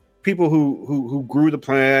people who grew the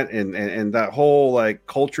plant and that whole like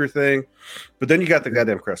culture thing. But then you got the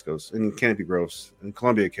goddamn Crescos and Canopy Growths and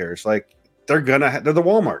Columbia Cares. Like they're the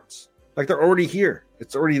Walmarts. Like they're already here.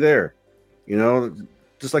 It's already there. You know,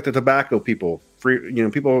 just like the tobacco people,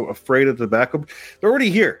 people afraid of tobacco. They're already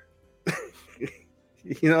here.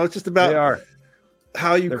 You know, it's just about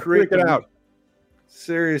how you create it out.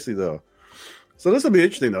 Seriously, though. So this will be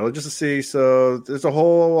interesting, though, just to see. So there's a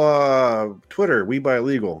whole Twitter, We Buy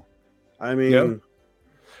Legal. I mean, yep.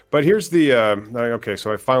 But here's the okay.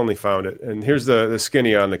 So I finally found it, and here's the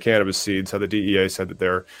skinny on the cannabis seeds. How the DEA said that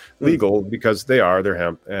they're legal because they're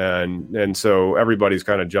hemp, and so everybody's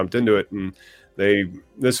kind of jumped into it, and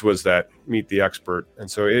this was that Meet the Expert,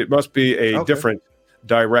 and so it must be a different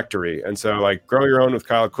directory. And so like Grow Your Own with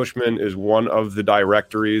Kyle Cushman is one of the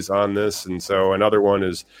directories on this, and so another one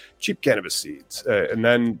is Cheap Cannabis Seeds, and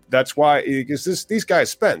then that's why, because these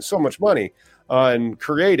guys spend so much money on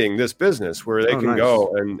creating this business where they can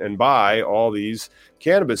go and buy all these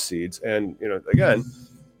cannabis seeds. And again,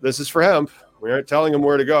 this is for hemp. We aren't telling them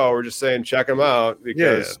where to go. We're just saying check them out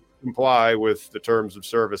because comply with the terms of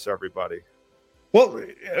service, everybody. Well,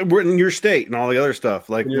 we're in your state and all the other stuff,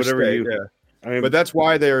 like whatever state, I mean, but that's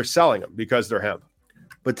why they're selling them, because they're hemp.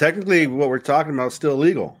 But technically what we're talking about is still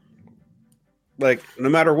illegal. like no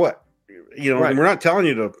matter what. Right. We're not telling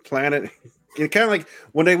you to plant it. It's kind of like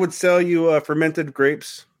when they would sell you fermented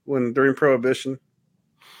grapes during Prohibition.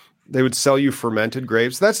 They would sell you fermented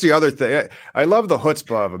grapes. That's the other thing. I love the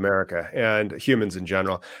chutzpah of America and humans in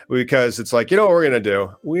general, because it's like, what we're going to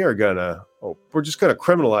do? We're just going to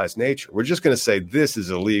criminalize nature. We're just going to say this is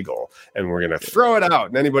illegal, and we're going to throw it out.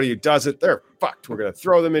 And anybody who does it, they're fucked. We're going to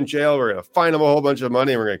throw them in jail. We're going to fine them a whole bunch of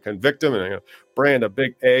money. And we're going to convict them, and we're going to brand a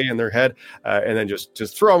big A in their head, and then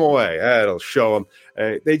just throw them away. It'll show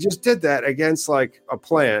them. They just did that against like a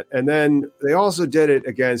plant. And then they also did it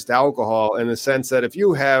against alcohol, in the sense that if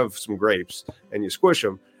you have some grapes and you squish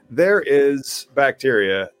them, there is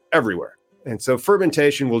bacteria everywhere. And so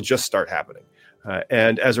fermentation will just start happening.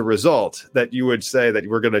 And as a result, that you would say that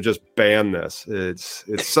we're going to just ban this. It's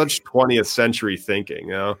such 20th century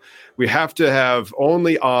thinking. We have to have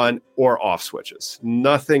only on or off switches,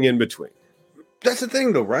 nothing in between. That's the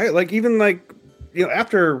thing, though, right? Like even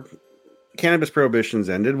after cannabis prohibitions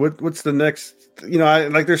ended, what's the next?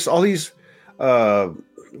 There's all these what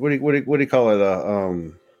do you call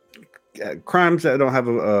it? Crimes that don't have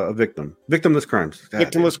a victim. Victimless crimes.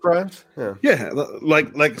 Victimless crimes? Yeah.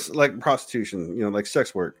 Like prostitution, like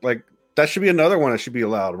sex work. Like that should be another one that should be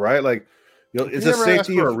allowed, right? Like, it's a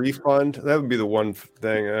safety for a refund. That would be the one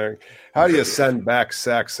thing. How do you send back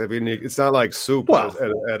sex? I mean, it's not like soup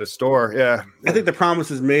at a store. Yeah. I think the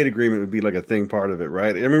promises made agreement would be like a thing part of it,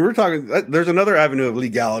 right? I mean, we're talking, there's another avenue of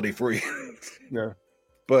legality for you. Yeah.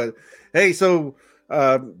 But hey, so,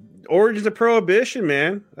 origins of Prohibition,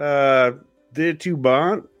 man. Did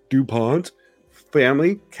DuPont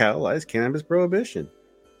family catalyze cannabis prohibition?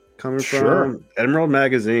 Coming from Emerald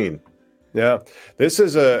Magazine. Yeah, this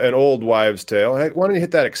is an old wives' tale. Hey, why don't you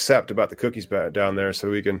hit that accept about the cookies down there so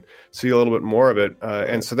we can see a little bit more of it?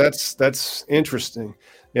 And so that's interesting.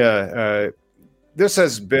 Yeah, this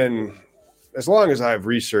has been, as long as I've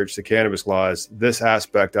researched the cannabis laws, this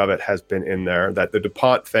aspect of it has been in there, that the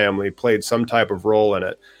DuPont family played some type of role in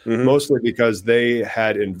it, mostly because they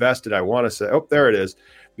had invested, I want to say, there it is,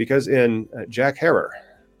 because in Jack Herer,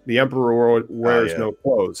 The Emperor Wears No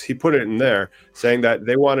Clothes, he put it in there saying that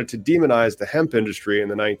they wanted to demonize the hemp industry in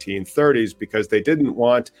the 1930s because they didn't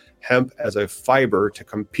want hemp as a fiber to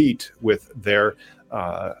compete with their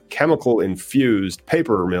chemical-infused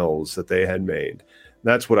paper mills that they had made.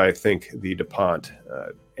 That's what I think the DuPont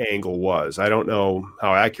angle was. I don't know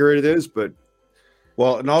how accurate it is, but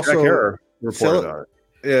and also Jack Herer reported on it.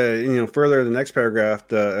 Further, the next paragraph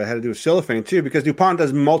had to do with cellophane too, because DuPont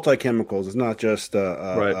does multi-chemicals. It's not just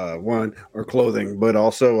one or clothing, but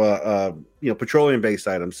also petroleum-based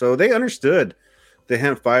items. So they understood the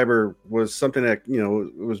hemp fiber was something that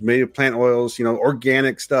was made of plant oils,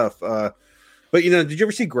 organic stuff. But did you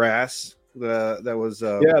ever see Grass? That was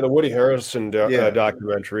the Woody Harrelson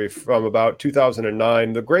documentary from about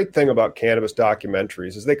 2009. The great thing about cannabis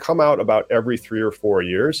documentaries is they come out about every 3 or 4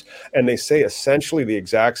 years, and they say essentially the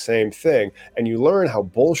exact same thing, and you learn how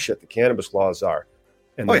bullshit the cannabis laws are.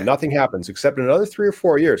 And then nothing happens, except in another 3 or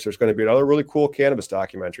 4 years, there's going to be another really cool cannabis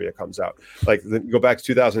documentary that comes out. Like you go back to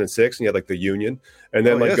 2006 and you had like The Union, and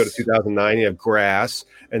then go to 2009, you have Grass.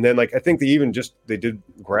 And then I think they did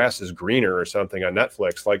Grass is Greener or something on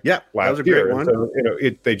Netflix last that was a year. great one. So,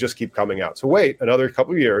 they just keep coming out. So wait another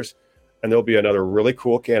couple of years and there'll be another really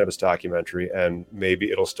cool cannabis documentary, and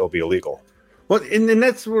maybe it'll still be illegal. Well, and then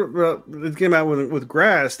that's what it came out with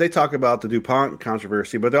Grass. They talk about the DuPont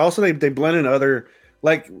controversy, but they blend in other.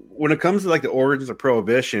 Like when it comes to the origins of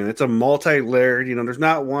Prohibition, it's a multi-layered. There's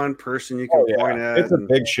not one person you can point at. It's a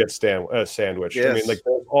big shit sandwich. Yes. I mean, there's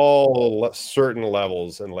all certain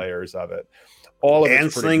levels and layers of it. All of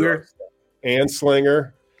it's pretty gross.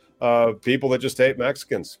 Anslinger, people that just hate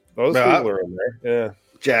Mexicans. Those people are in there. Yeah,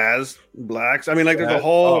 jazz, blacks. I mean, there's a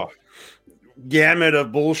whole gamut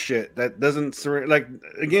of bullshit that doesn't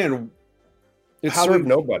again. It served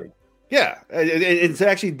nobody. Yeah, it's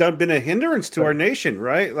actually been a hindrance to our nation,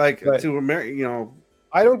 right? To America,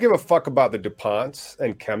 I don't give a fuck about the DuPonts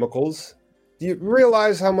and chemicals. Do you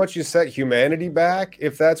realize how much you set humanity back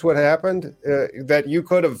if that's what happened? That you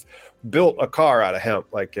could have built a car out of hemp,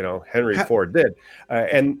 like Henry Ford did,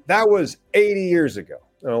 and that was 80 years ago.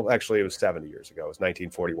 Well, actually, it was 70 years ago. It was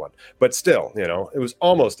 1941, but still, it was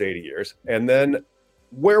almost 80 years. And then,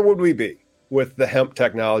 where would we be with the hemp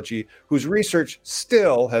technology, whose research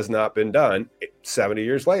still has not been done 70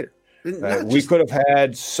 years later? We could have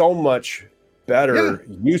had so much better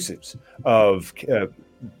usage of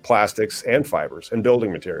plastics and fibers and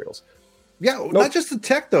building materials. Yeah, not just the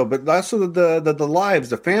tech though, but also the lives,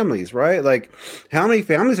 the families, right? Like how many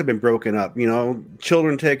families have been broken up?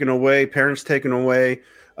 Children taken away, parents taken away,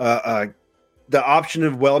 the option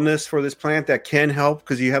of wellness for this plant that can help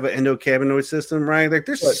because you have an endocannabinoid system, right? Like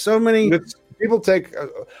there's so many people take.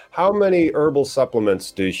 How many herbal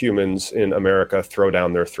supplements do humans in America throw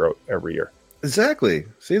down their throat every year? Exactly.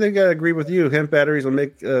 See, they got to agree with you. Hemp batteries will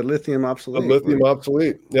make lithium obsolete. Lithium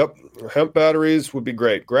obsolete. Yep. Hemp batteries would be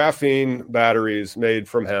great. Graphene batteries made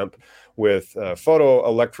from hemp with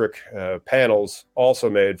photoelectric panels also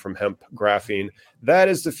made from hemp graphene. That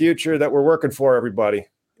is the future that we're working for, everybody.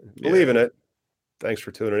 Believe in it. Thanks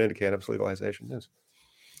for tuning in to Cannabis Legalization News.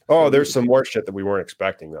 Oh, there's some more shit that we weren't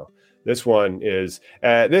expecting, though. This one is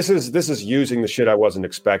this is using the shit I wasn't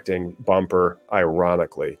expecting bumper,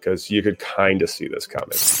 ironically, because you could kind of see this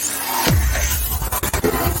coming.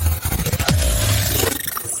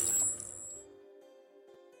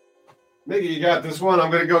 Mickey, you got this one.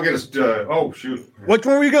 I'm gonna go get us. Oh shoot! Which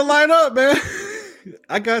one were you gonna line up, man?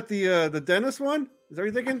 I got the dentist one. Is that what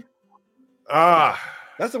you're thinking?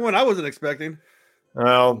 That's the one I wasn't expecting.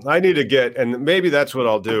 Well, I need to get, and maybe that's what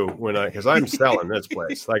I'll do because I'm selling this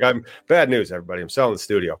place. Like bad news, everybody. I'm selling the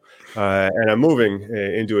studio, and I'm moving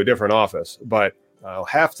into a different office. But I'll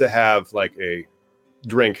have to have like a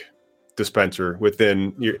drink dispenser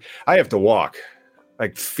within. I have to walk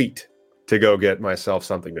like feet to go get myself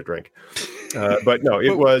something to drink. But no,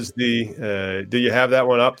 it was the. Do you have that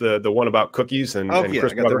one up? The one about cookies and yeah,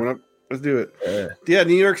 Chris I got that one up. Let's do it. Yeah,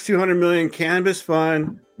 New York's $200 million cannabis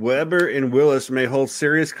fund. Weber and Willis may hold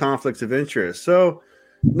serious conflicts of interest. So,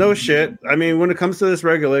 no shit. I mean, when it comes to this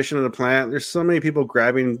regulation of the plant, there's so many people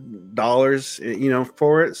grabbing dollars,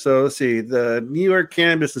 for it. So let's see. The New York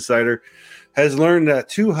Cannabis Insider has learned that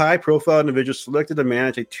two high-profile individuals selected to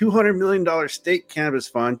manage a $200 million state cannabis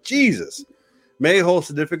fund. Jesus, may hold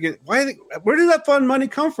significant. Where did that fund money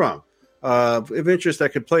come from? Of interest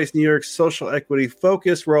that could place New York's social equity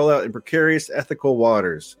focused rollout in precarious ethical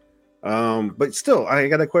waters. But still, I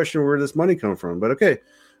got a question where this money come from. But okay,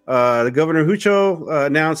 the Governor Hucho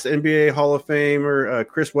announced NBA Hall of Famer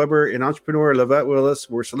Chris Weber and entrepreneur Levette Willis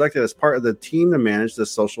were selected as part of the team to manage the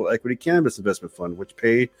Social Equity Cannabis Investment Fund,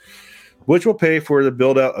 which will pay for the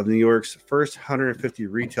build out of New York's first 150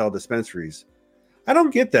 retail dispensaries. I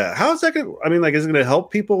don't get that. How is that going? I mean, like, is it going to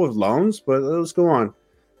help people with loans? But let's go on.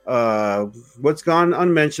 What's gone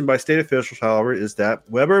unmentioned by state officials, however, is that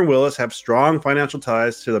Weber and Willis have strong financial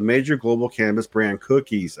ties to the major global cannabis brand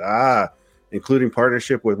Cookies, including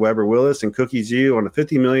partnership with Weber Willis and Cookies U on a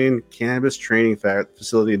 $50 million cannabis training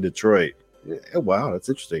facility in Detroit. Yeah, wow, that's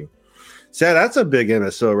interesting. So that's a big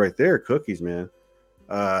MSO right there, Cookies, man.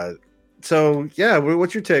 So yeah,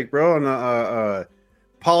 what's your take, bro, on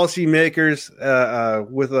policymakers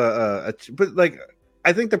with but like,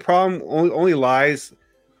 I think the problem only lies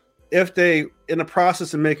if they, in the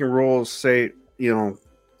process of making rules, say,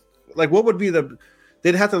 like what would be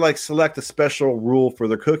they'd have to like select a special rule for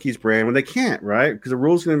the Cookies brand when they can't, right? Because the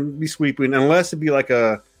rule's going to be sweeping unless it be like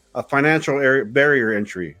a financial barrier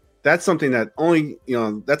entry. That's something that only,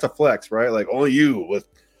 that's a flex, right? Like only you with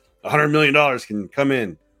 $100 million can come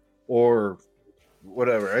in or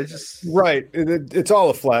whatever. Right. It's all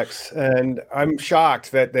a flex. And I'm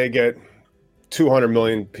shocked that they get $200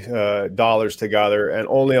 million together and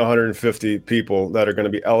only 150 people that are going to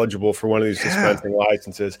be eligible for one of these dispensing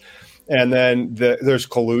licenses. And then there's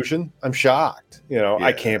collusion. I'm shocked.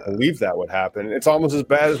 I can't believe that would happen. It's almost as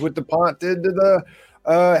bad as what DuPont did to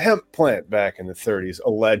the hemp plant back in the 30s,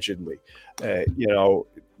 allegedly.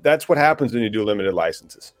 That's what happens when you do limited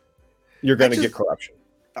licenses. You're going to get corruption.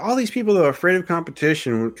 All these people that are afraid of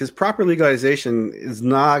competition, because proper legalization is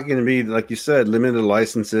not going to be, like you said, limited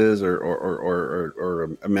licenses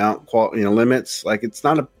or amount limits. Like it's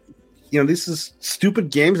not this is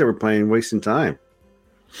stupid games that we're playing, wasting time.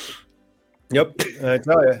 Yep, I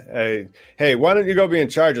tell you, hey, why don't you go be in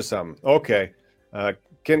charge of something? Okay,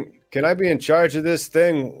 can I be in charge of this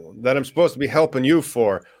thing that I'm supposed to be helping you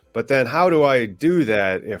for? But then how do I do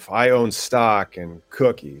that if I own stock in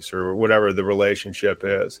Cookies or whatever the relationship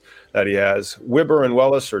is that he has? Weber and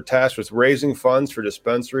Willis are tasked with raising funds for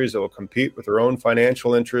dispensaries that will compete with their own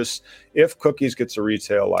financial interests if Cookies gets a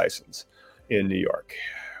retail license in New York.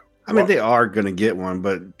 I mean, they are going to get one,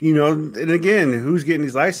 but, and again, who's getting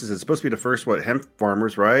these licenses? It's supposed to be the first, hemp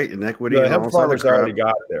farmers, right? Inequity. The hemp farmers already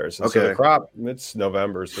got theirs. Okay. So the crop, it's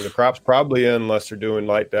November. So the crop's probably in unless they're doing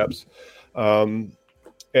light depths.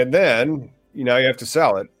 And then, you have to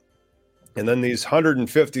sell it. And then these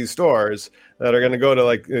 150 stores that are going to go to,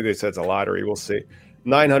 like they said, it's a lottery. We'll see.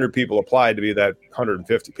 900 people applied to be that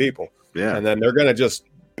 150 people. Yeah. And then they're going to just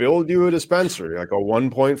build you a dispensary, like a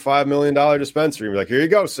 $1.5 million dispensary. You're like, here you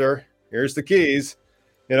go, sir. Here's the keys.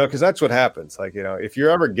 Because that's what happens. Like, if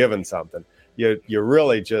you're ever given something, you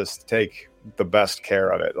really just take the best care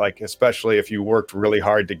of it, like especially if you worked really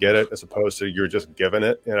hard to get it as opposed to you're just giving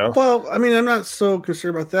it, you know? Well, I mean, I'm not so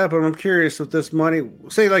concerned about that, but I'm curious with this money.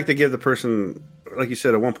 Say like they give the person, like you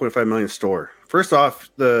said, a 1.5 million store. First off,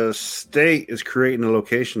 the state is creating the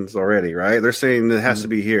locations already, right? They're saying it has to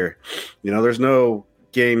be here. You know, there's no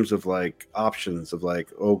games of like options of like,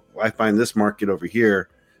 oh, I find this market over here.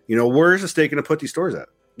 You know, where's the state going to put these stores at?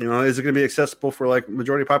 You know, is it going to be accessible for like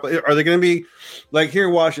majority of population? Are they going to be like here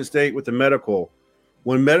in Washington State with the medical?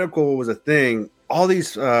 When medical was a thing, all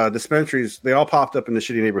these dispensaries, they all popped up in the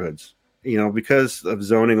shitty neighborhoods, you know, because of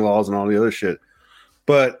zoning laws and all the other shit.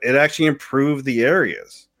 But it actually improved the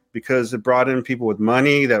areas because it brought in people with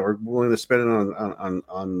money that were willing to spend it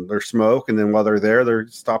on their smoke. And then while they're there, they're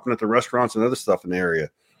stopping at the restaurants and other stuff in the area.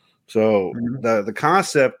 So the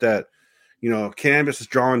concept that, you know, cannabis is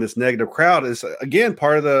drawing this negative crowd is, again,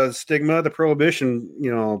 part of the stigma, the prohibition,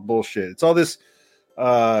 you know, bullshit. It's all this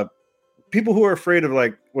people who are afraid of,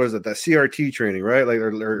 like, what is it, that CRT training, right? Like,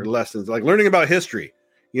 or lessons, like learning about history,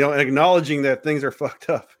 you know, and acknowledging that things are fucked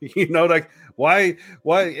up. You know, like, why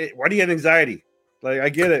do you have anxiety? Like, I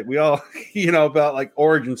get it. We all, you know, about like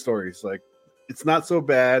origin stories. Like, it's not so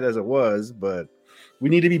bad as it was, but we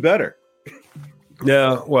need to be better.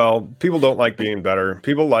 Yeah, well, people don't like being better.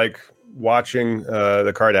 People like watching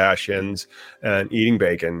the Kardashians and eating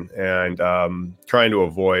bacon and trying to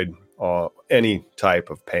avoid any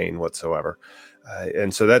type of pain whatsoever.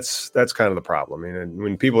 And so that's kind of the problem. I mean,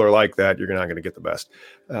 when people are like that, you're not going to get the best.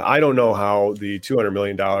 I don't know how the $200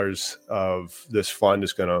 million of this fund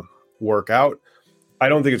is going to work out. I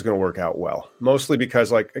don't think it's going to work out well, mostly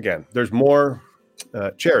because, like, again, there's more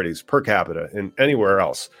charities per capita than anywhere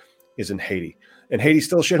else is in Haiti. And Haiti's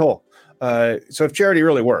still a shithole. So if charity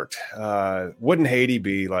really worked, wouldn't Haiti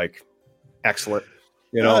be like excellent?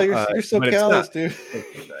 You know, you're so callous, dude.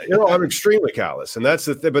 You know, I'm extremely callous, and that's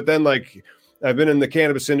the thing. But then, like, I've been in the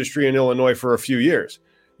cannabis industry in Illinois for a few years.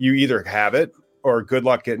 You either have it or good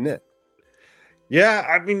luck getting it. Yeah,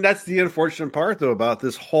 I mean, that's the unfortunate part, though, about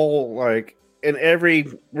this whole, like,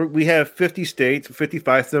 we have 50 states,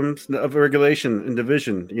 55 of them of regulation and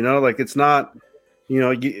division. You know, like, it's not, you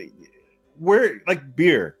know, we're like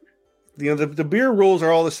beer. You know, the beer rules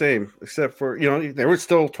are all the same, except for, you know, they were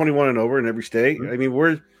still 21 and over in every state. I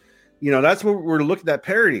mean, you know, that's what we're looking at,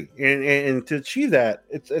 parity, and to achieve that,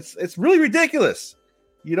 it's really ridiculous,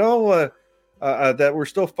 you know, that we're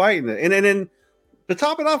still fighting it. And then to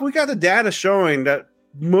top it off, we got the data showing that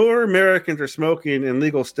more Americans are smoking in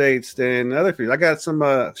legal states than other people. I got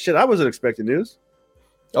some shit I wasn't expecting news.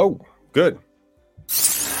 Oh, good.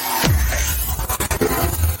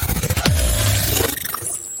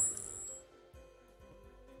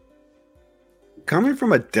 Coming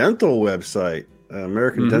from a dental website,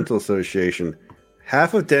 American Dental Association,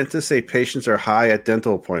 half of dentists say patients are high at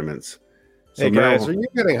dental appointments. So hey guys, are you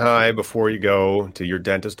getting high before you go to your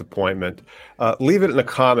dentist appointment? Leave it in the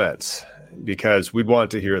comments because we'd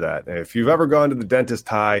want to hear that. If you've ever gone to the dentist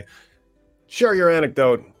high, share your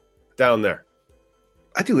anecdote down there.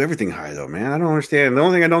 I do everything high, though, man. I don't understand. The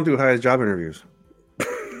only thing I don't do high is job interviews.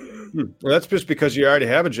 Well, that's just because you already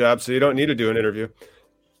have a job, so you don't need to do an interview.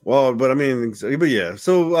 Well, but I mean, but yeah.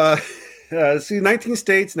 So, see, 19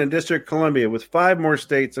 states and the District of Columbia with 5 more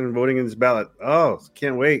states and voting in this ballot. Oh,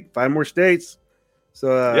 can't wait. 5 more states.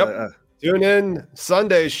 So, tune in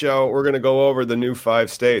Sunday's show. We're going to go over the new 5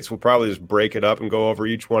 states. We'll probably just break it up and go over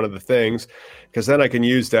each one of the things, because then I can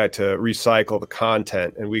use that to recycle the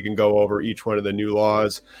content and we can go over each one of the new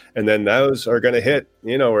laws. And then those are going to hit,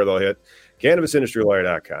 you know where they'll hit,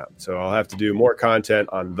 CannabisIndustryLawyer.com. So I'll have to do more content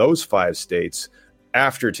on those 5 states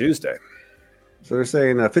after Tuesday. So they're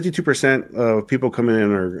saying 52% of people coming in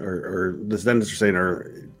or the dentists are saying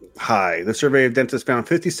are high. The survey of dentists found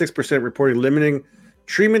 56% reporting limiting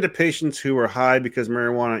treatment to patients who are high because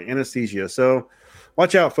marijuana anesthesia. So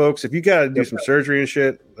watch out, folks. If you got to do some surgery and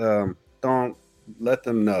shit, don't let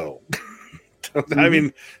them know. I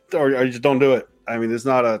mean, or just don't do it. I mean,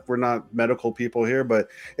 we're not medical people here, but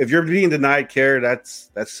if you're being denied care, that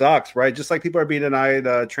sucks, right? Just like people are being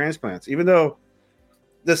denied transplants, even though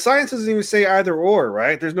the science doesn't even say either or,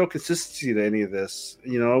 right? There's no consistency to any of this.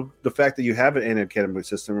 You know, the fact that you have an anti-cannabinoid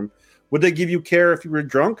system, would they give you care if you were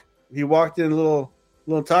drunk? If you walked in a little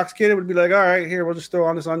intoxicated, would be like, all right, here, we'll just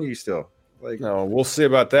throw this on you still. Like, no, we'll see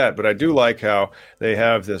about that. But I do like how they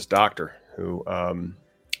have this doctor who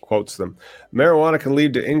quotes them. Marijuana can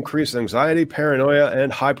lead to increased anxiety, paranoia,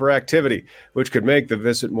 and hyperactivity, which could make the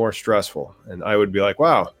visit more stressful. And I would be like,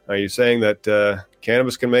 wow, are you saying that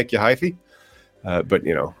cannabis can make you hyphy? But,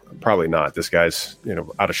 you know, probably not. This guy's, you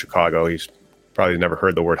know, out of Chicago. He's probably never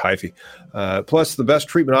heard the word hyphae. Plus, the best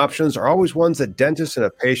treatment options are always ones that dentists and a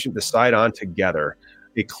patient decide on together.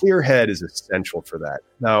 A clear head is essential for that.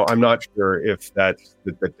 Now, I'm not sure if that's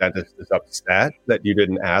the dentist is upset that you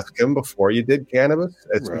didn't ask him before you did cannabis.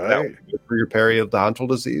 It's right. For your periodontal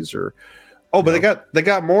disease, or but they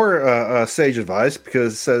got more sage advice,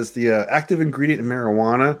 because it says the active ingredient in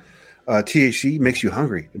marijuana, THC, makes you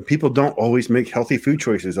hungry, and people don't always make healthy food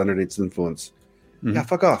choices under its influence. Mm-hmm. Yeah,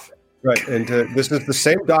 fuck off. Right, and this is the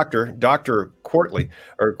same doctor, Dr. Quartey,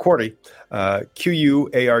 Quartey,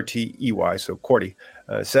 Quartey, so Quartey,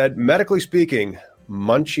 said, medically speaking,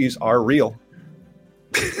 munchies are real.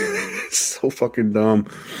 So fucking dumb.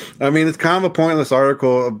 I mean, it's kind of a pointless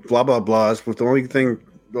article of blah, blah, blahs, but the only thing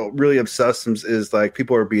that really obsessed them is like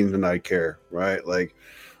people are being denied care, right? Like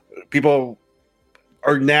people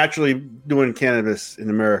are naturally doing cannabis in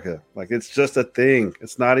America. Like it's just a thing.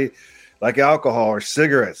 It's not like alcohol or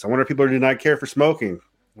cigarettes. I wonder if people are denied care for smoking,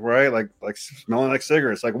 right? Like smelling like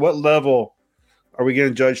cigarettes. Like what level are we going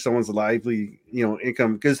to judge someone's lively,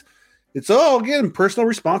 income? Because it's all, again, personal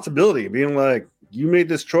responsibility. Being like, you made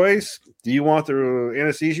this choice. Do you want the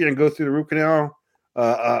anesthesia and go through the root canal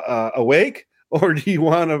awake, or do you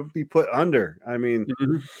want to be put under? I mean,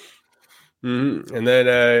 and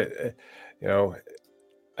then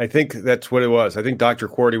I think that's what it was. I think Dr.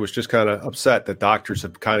 Quartey was just kind of upset that doctors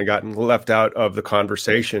have kind of gotten left out of the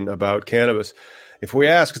conversation about cannabis. If we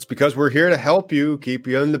ask, it's because we're here to help you, keep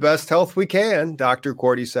you in the best health we can, Dr.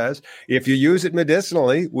 Quartey says. If you use it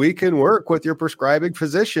medicinally, we can work with your prescribing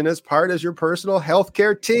physician as part of your personal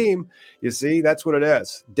healthcare team. You see, that's what it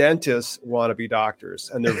is. Dentists want to be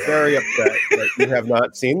doctors, and they're very upset that you have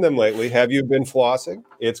not seen them lately. Have you been flossing?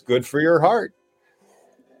 It's good for your heart.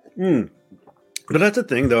 But that's the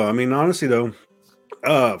thing, though. I mean, honestly, though,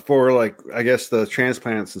 for like, I guess the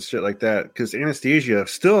transplants and shit like that, because anesthesia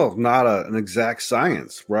still not an exact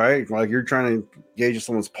science, right? Like you're trying to gauge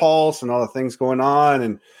someone's pulse and all the things going on,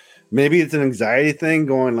 and maybe it's an anxiety thing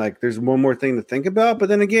going like, there's one more thing to think about. But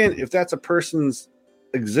then again, if that's a person's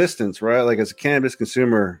existence, right? Like as a cannabis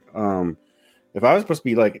consumer, if I was supposed to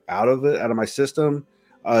be like out of my system,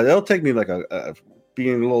 it'll take me like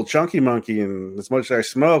being a little chunky monkey, and as much as I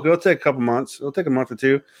smoke, it'll take a couple months. It'll take a month or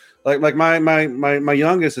two. Like my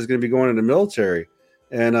youngest is going to be going into the military,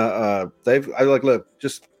 and look,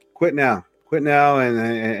 just quit now,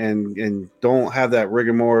 and don't have that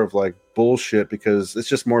rigmarole of like bullshit, because it's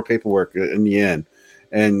just more paperwork in the end,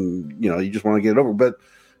 and you just want to get it over. But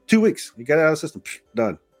 2 weeks, you got it out of the system,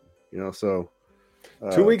 done. So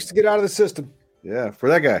 2 weeks to get out of the system. Yeah, for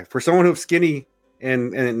that guy, for someone who's skinny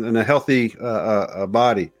and a healthy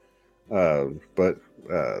body,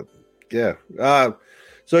 yeah.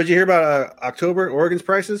 So did you hear about October, Oregon's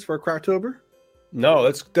prices for Croctober? No,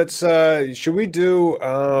 that's should we do you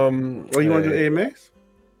want to do AMAs?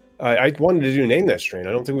 I wanted to do Name That Strain.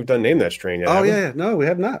 I don't think we've done Name That Strain yet. Oh yeah, no, we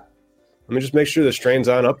have not. Let me just make sure the strain's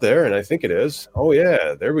on up there, and I think it is. Oh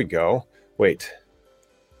yeah, there we go. Wait.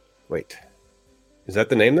 Is that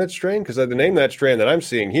the Name That Strain? Because the Name That Strain that I'm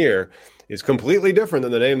seeing here is completely different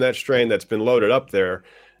than the Name That Strain that's been loaded up there.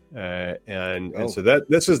 And so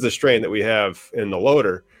this is the strain that we have in the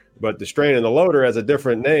loader, but the strain in the loader has a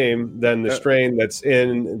different name than the strain that's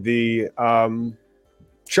in the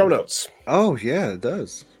show notes. Oh yeah, it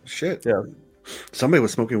does. Shit. Yeah. Somebody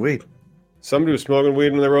was smoking weed. Somebody was smoking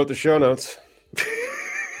weed when they wrote the show notes.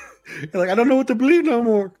 Like, I don't know what to believe no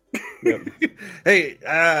more. Yep. Hey,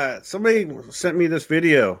 somebody sent me this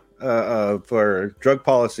video for drug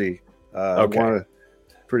policy. Okay.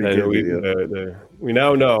 Pretty good video. We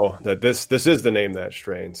now know that this is the Name That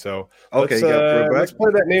Strain. So let's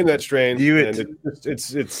play that Name That Strain.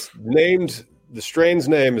 It's named. The strain's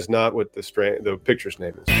name is not what the picture's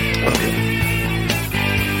name is. Okay.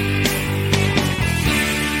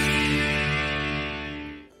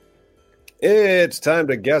 It's time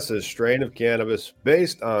to guess a strain of cannabis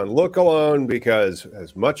based on look alone, because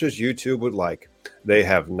as much as YouTube would like, they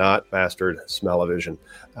have not mastered smell-o-vision,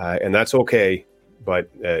 and that's okay.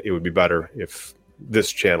 But it would be better if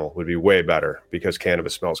this channel would be way better, because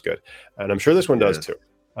cannabis smells good. And I'm sure this one does too.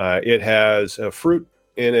 It has a fruit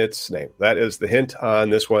in its name. That is the hint on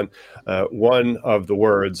this one. One of the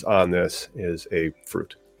words on this is a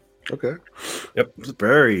fruit. Okay. Yep. It's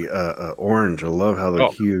very orange. I love how the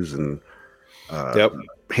hues and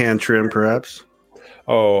hand trim, perhaps.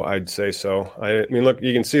 Oh, I'd say so. I mean, look,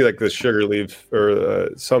 you can see like the sugar leaf, or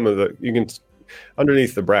some of the, you can,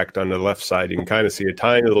 underneath the bract on the left side, you can kind of see a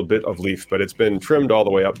tiny little bit of leaf, but it's been trimmed all the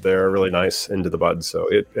way up there, really nice into the bud. So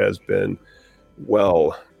it has been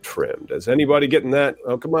well trimmed. Is anybody getting that?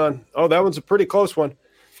 Oh, come on. Oh, that one's a pretty close one.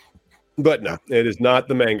 But no, it is not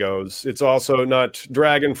the mangoes. It's also not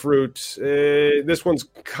dragon fruit. This one's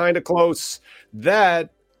kind of close.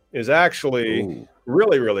 That is actually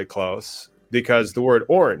really, really close because the word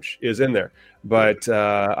orange is in there. But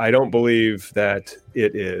I don't believe that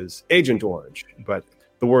it is Agent Orange. But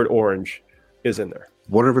the word orange is in there.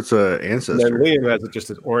 Wonder if it's an ancestor. And then Liam has it just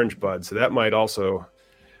as orange bud. So that might also...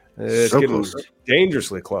 It's getting close.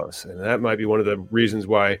 Dangerously close, and that might be one of the reasons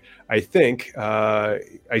why I think we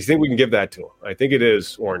can give that to him. I think it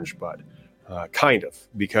is orange bud, kind of,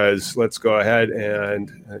 because let's go ahead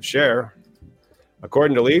and share.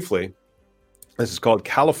 According to Leafly, this is called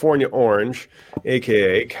California Orange,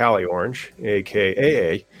 aka Cali Orange,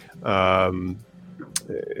 aka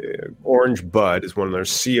Orange Bud is one of their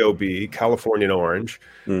COB, Californian Orange,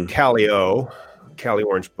 Calio. Cali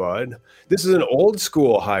Orange Bud. This is an old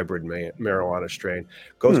school hybrid marijuana strain.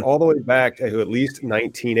 Goes all the way back to at least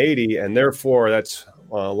 1980, and therefore that's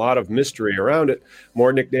a lot of mystery around it.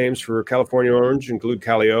 More nicknames for California Orange include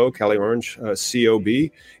Calio, Cali Orange,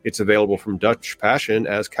 COB. It's available from Dutch Passion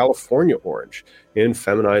as California Orange in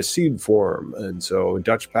feminized seed form. And so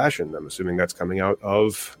Dutch Passion, I'm assuming that's coming out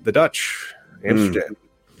of the Dutch, Amsterdam.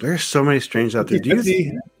 There's so many strains out there.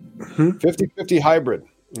 50-50 hybrid.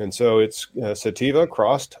 And so it's sativa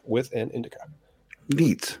crossed with an indica.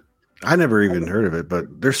 Neat. I never even heard of it,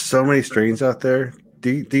 but there's so many strains out there.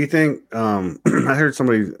 Do you think? I heard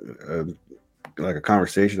somebody like a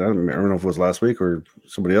conversation. I don't know if it was last week or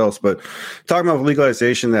somebody else, but talking about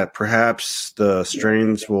legalization, that perhaps the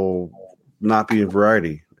strains will not be in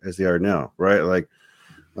variety as they are now, right? Like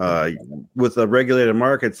with a regulated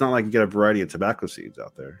market, it's not like you get a variety of tobacco seeds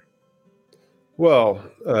out there. Well,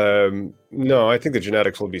 no, I think the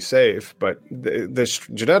genetics will be safe, but the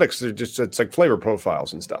genetics are just, it's like flavor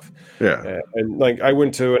profiles and stuff. Yeah. And like I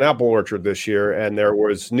went to an apple orchard this year and there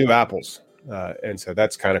was new apples. And so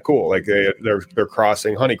that's kind of cool. Like they're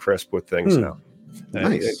crossing Honeycrisp with things now.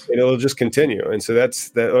 Nice. And it'll just continue. And so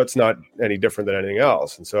that's not any different than anything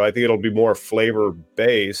else. And so I think it'll be more flavor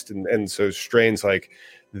based. And so strains like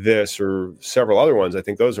this or several other ones, I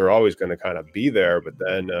think those are always going to kind of be there. But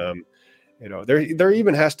then, there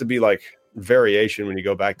even has to be like variation when you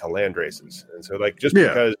go back to land races. And so like just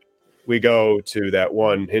because we go to that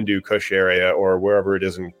one Hindu Kush area or wherever it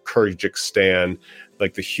is in Kyrgyzstan,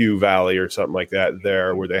 like the Hugh Valley or something like that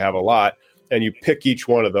there where they have a lot, and you pick each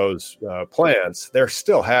one of those plants, there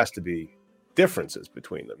still has to be differences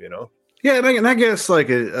between them, Yeah, and I guess like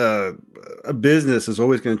a business is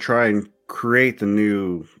always going to try and create the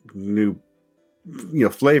new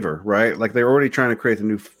flavor, right? Like they're already trying to create the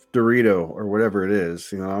new Dorito or whatever it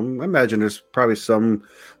is. I imagine there's probably some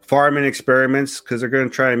farming experiments because they're going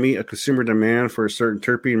to try and meet a consumer demand for a certain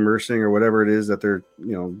terpene myrcene or whatever it is that they're,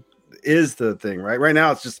 is the thing, right? Right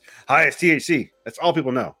now it's just highest THC. That's all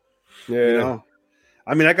people know. Yeah.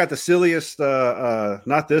 I mean, I got the silliest,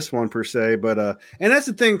 not this one per se, but and that's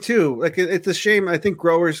the thing too. Like it's a shame. I think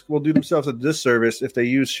growers will do themselves a disservice if they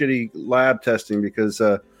use shitty lab testing because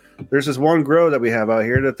there's this one grow that we have out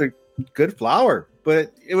here that's a good flower,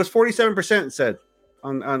 but it was 47%. It said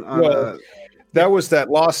on that was that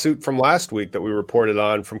lawsuit from last week that we reported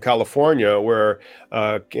on from California, where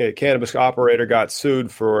a cannabis operator got sued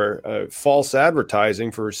for false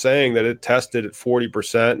advertising for saying that it tested at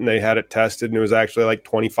 40%, and they had it tested and it was actually like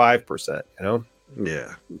 25%.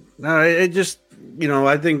 Yeah. No, it just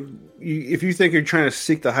I think if you think you're trying to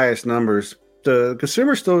seek the highest numbers, the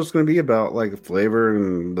consumer still is going to be about like flavor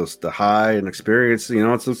and the high and experience.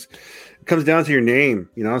 It comes down to your name.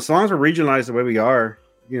 As long as we're regionalized the way we are.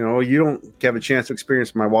 You don't have a chance to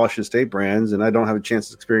experience my Washington State brands, and I don't have a chance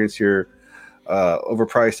to experience your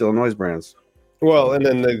overpriced Illinois brands. Well, and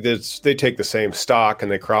then they take the same stock and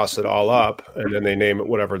they cross it all up, and then they name it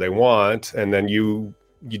whatever they want, and then you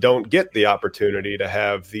don't get the opportunity to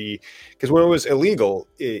have because when it was illegal,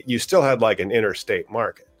 you still had like an interstate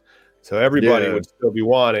market, so everybody would still be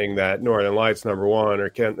wanting that Northern Lights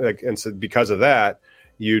 #1 and so because of that.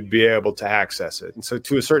 You'd be able to access it. And so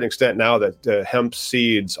to a certain extent now that hemp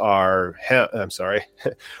seeds are hemp,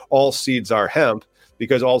 all seeds are hemp,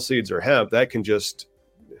 because all seeds are hemp, that can just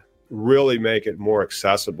really make it more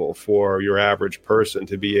accessible for your average person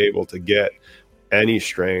to be able to get any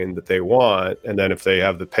strain that they want. And then if they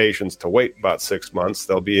have the patience to wait about 6 months,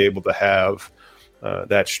 they'll be able to have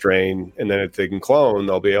that strain. And then if they can clone,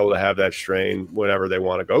 they'll be able to have that strain whenever they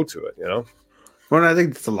want to go to it, Well, I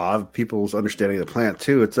think it's a lot of people's understanding of the plant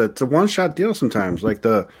too. It's a one-shot deal sometimes. Like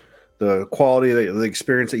the quality, the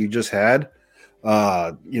experience that you just had.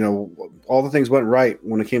 All the things went right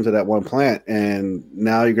when it came to that one plant, and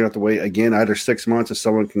now you're gonna have to wait again either 6 months if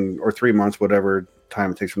someone can, or 3 months, whatever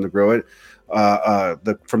time it takes them to grow it,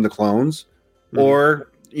 from the clones,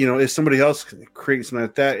 or if somebody else creates something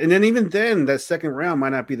like that, and then even then, that second round might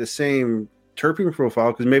not be the same terpene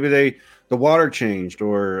profile because maybe the water changed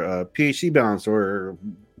or pH balance or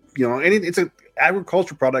it's an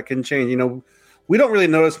agricultural product can change. We don't really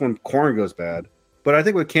notice when corn goes bad, but I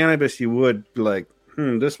think with cannabis you would be like,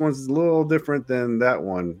 this one's a little different than that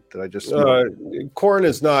one that I just smoked. Corn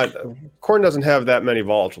doesn't have that many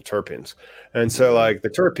volatile terpenes. And so like the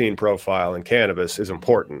terpene profile in cannabis is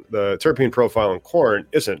important. The terpene profile in corn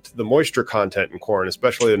isn't. The moisture content in corn,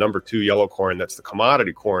 especially the number 2 yellow corn, that's the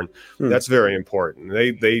commodity corn, that's very important.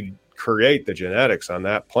 They create the genetics on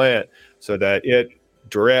that plant so that it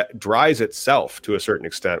dries itself to a certain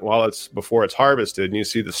extent before it's harvested, and you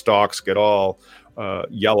see the stalks get all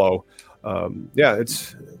yellow.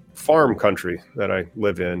 It's farm country that I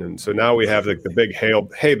live in, and so now we have like the big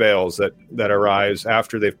hay bales that arise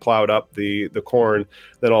after they've plowed up the corn.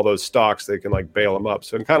 Then all those stalks, they can like bale them up,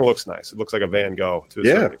 so it kind of looks nice. It looks like a Van Gogh to a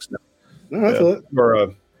certain extent, or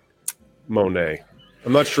a Monet.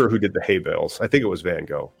 I'm not sure who did the hay bales. I think it was Van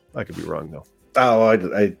Gogh. I could be wrong though. Oh, I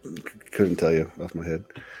couldn't tell you off my head.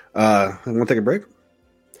 I want to take a break.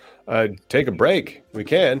 Take a break. We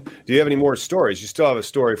can. Do you have any more stories? You still have a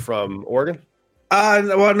story from Oregon?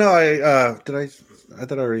 Well, no. I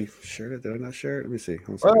thought I already shared it. Did I not share it? Let me see.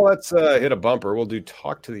 Well, let's hit a bumper. We'll do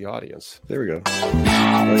talk to the audience. There we go.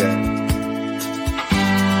 Oh yeah.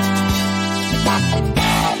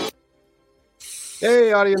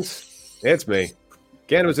 Hey, audience. It's me,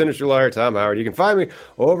 Cannabis Industry Lawyer Tom Howard. You can find me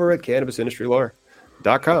over at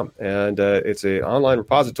cannabisindustrylawyer.com, and it's an online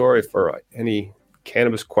repository for any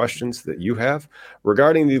cannabis questions that you have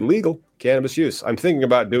regarding the legal cannabis use. I'm thinking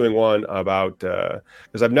about doing one about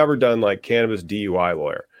because I've never done like cannabis DUI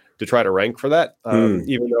lawyer to try to rank for that.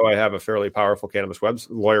 Even though I have a fairly powerful cannabis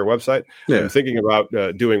lawyer website, I'm thinking about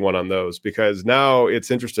doing one on those because now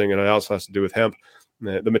it's interesting, and it also has to do with hemp.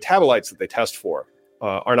 The metabolites that they test for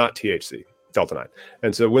are not THC, Delta-9.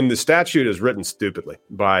 And so when the statute is written stupidly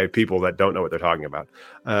by people that don't know what they're talking about,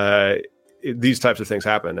 these types of things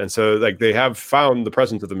happen. And so like they have found the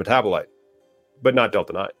presence of the metabolite, but not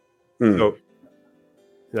Delta-9. So,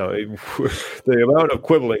 the amount of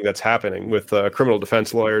quibbling that's happening with criminal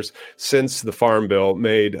defense lawyers since the Farm Bill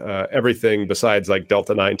made everything besides like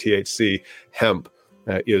Delta-9 THC hemp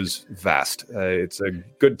is vast. It's a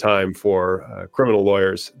good time for criminal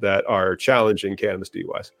lawyers that are challenging cannabis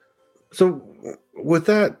DUIs. So with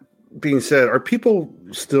that being said, are people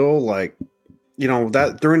still like,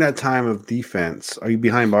 that during that time of defense, are you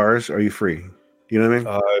behind bars? Or are you free? You know what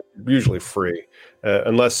I mean? Usually free,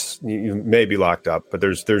 unless you may be locked up. But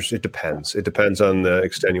it depends. It depends on the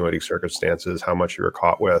extenuating circumstances, how much you were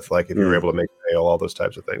caught with, like if you were able to make bail, all those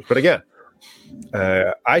types of things. But again,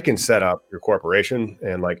 I can set up your corporation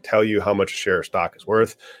and like tell you how much a share of stock is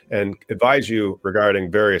worth and advise you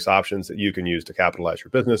regarding various options that you can use to capitalize your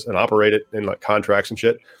business and operate it in like contracts and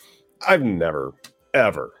shit. I've never,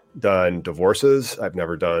 ever done divorces. I've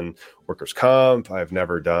never done workers' comp. I've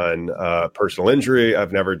never done personal injury.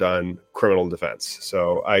 I've never done criminal defense.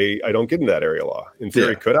 So I don't get into that area of law. In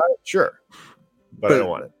theory, could I? Sure. But I don't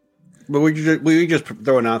want it. But we just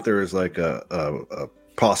throwing out there as like a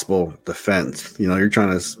possible defense. You're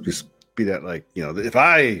trying to just be that like, if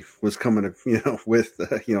I was coming to, with,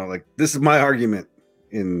 like this is my argument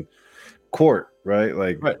in court, right?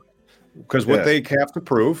 Like, right. Because what they have to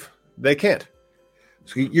prove, they can't.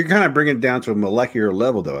 So you're kind of bringing it down to a molecular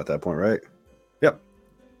level, though, at that point, right? Yep.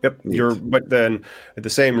 But then at the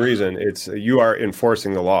same reason, it's you are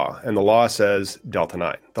enforcing the law, and the law says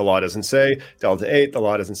Delta-9. The law doesn't say Delta-8. The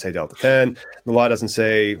law doesn't say Delta-10. The law doesn't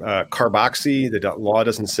say carboxy. The law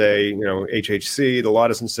doesn't say HHC. The law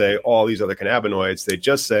doesn't say all these other cannabinoids. They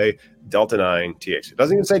just say Delta-9 THC. It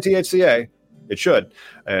doesn't even say THCA. It should.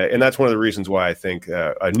 And that's one of the reasons why I think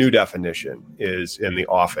a new definition is in the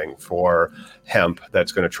offing for hemp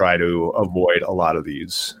that's going to try to avoid a lot of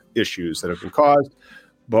these issues that have been caused.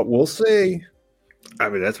 But we'll see. I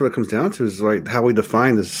mean, that's what it comes down to is like how we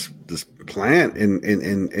define this plant and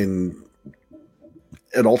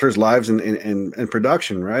it alters lives in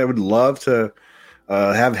production, right? I would love to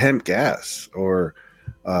have hemp gas or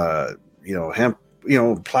hemp,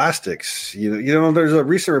 plastics. There's a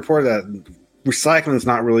recent report that recycling is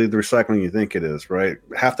not really the recycling you think it is, right?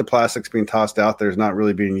 Half the plastics being tossed out there is not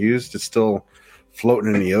really being used. It's still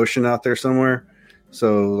floating in the ocean out there somewhere.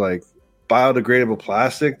 So like biodegradable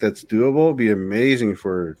plastic that's doable would be amazing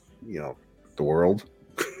for, the world.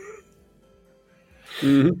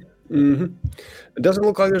 It doesn't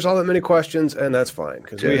look like there's all that many questions, and that's fine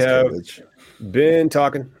because we have been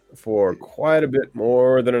talking for quite a bit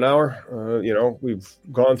more than an hour. We've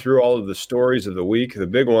gone through all of the stories of the week. The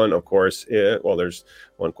big one, of course, there's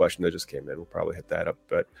one question that just came in. We'll probably hit that up.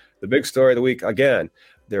 But the big story of the week, again,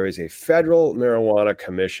 there is a federal marijuana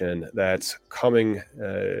commission that's coming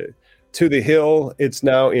to the Hill. It's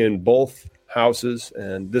now in both houses,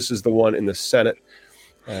 and this is the one in the Senate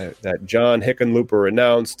that John Hickenlooper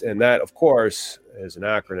announced. And that, of course, is an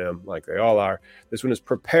acronym like they all are. This one is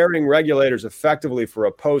Preparing Regulators Effectively for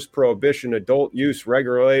a Post-Prohibition Adult Use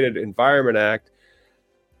Regulated Environment Act,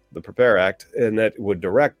 the PREPARE Act, and that would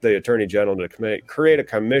direct the Attorney General to create a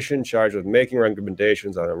commission charged with making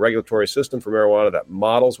recommendations on a regulatory system for marijuana that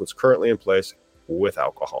models what's currently in place with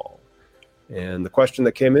alcohol. And the question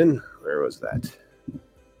that came in, where was that?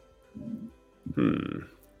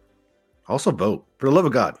 Also vote. For the love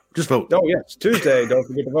of God, just vote. Oh, yes. Tuesday, don't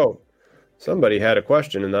forget to vote. Somebody had a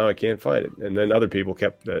question, and now I can't find it. And then other people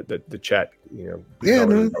kept the chat, Yeah,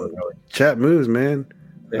 man. Chat moves, man.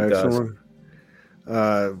 It does.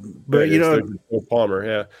 But, Palmer,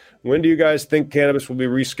 yeah. When do you guys think cannabis will be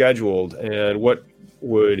rescheduled, and what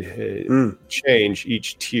would change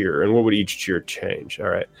each tier, and what would each tier change? All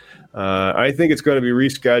right. I think it's going to be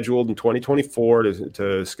rescheduled in 2024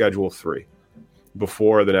 to Schedule 3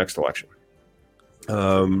 before the next election.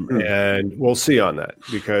 And we'll see on that,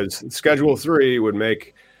 because Schedule 3 would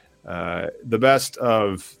make the best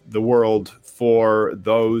of the world for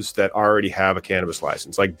those that already have a cannabis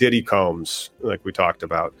license, like Diddy Combs, like we talked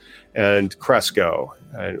about, and Cresco,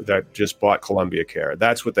 that just bought Columbia Care.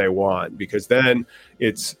 That's what they want, because then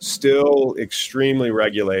it's still extremely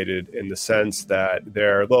regulated in the sense that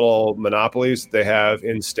their little monopolies they have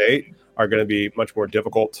in state are going to be much more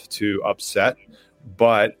difficult to upset.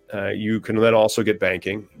 But you can then also get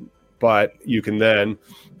banking, but you can then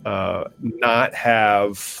not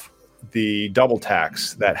have the double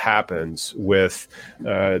tax that happens with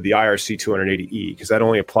the IRC 280E, because that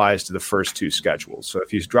only applies to the first two schedules. So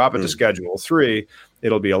if you drop it to Schedule 3,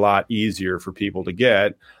 it'll be a lot easier for people to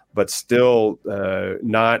get, but still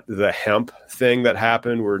not the hemp thing that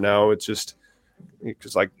happened where now it's just,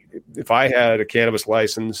 because like if I had a cannabis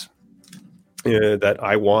license that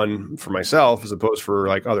I won for myself as opposed for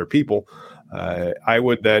like other people, I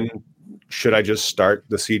would then, should I just start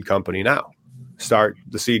the seed company now? Start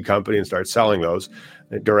the seed company and start selling those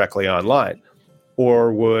directly online?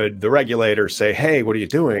 Or would the regulator say, hey, what are you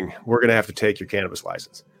doing? We're going to have to take your cannabis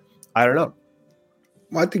license. I don't know.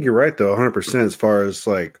 Well, I think you're right, though, 100% as far as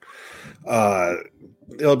like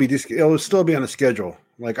it'll still be on the schedule.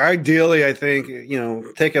 Like ideally, I think,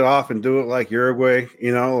 take it off and do it like Uruguay,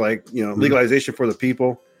 legalization for the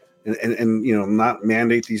people and not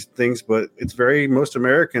mandate these things. But it's very most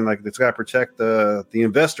American. Like it's got to protect the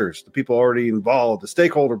investors, the people already involved, the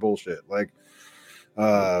stakeholder bullshit. Like,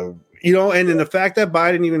 and then the fact that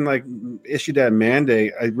Biden even issued that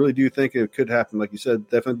mandate, I really do think it could happen. Like you said,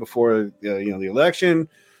 definitely before the election.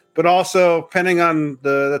 But also, depending on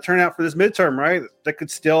the turnout for this midterm, right? That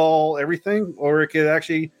could still everything, or it could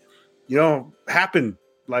actually, happen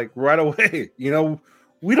like right away.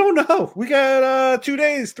 We don't know. We got 2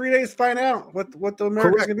 days, 3 days to find out what the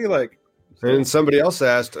America's gonna be like. And somebody else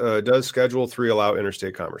asked, does Schedule 3 allow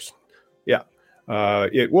interstate commerce? Yeah,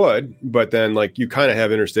 it would, but then you kind of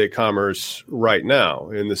have interstate commerce right now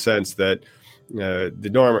in the sense that the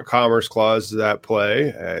Dormant Commerce Clause is at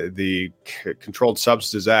play. The Controlled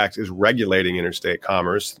Substances Act is regulating interstate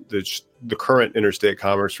commerce. The current interstate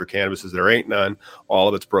commerce for cannabis is there ain't none. All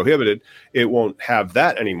of it's prohibited. It won't have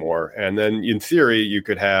that anymore. And then in theory, you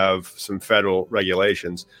could have some federal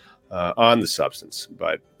regulations on the substance,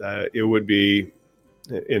 but it would be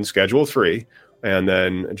in Schedule 3. And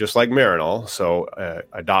then just like Marinol, so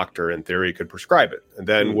a doctor in theory could prescribe it. And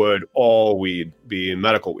then would all weed be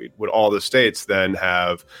medical weed? Would all the states then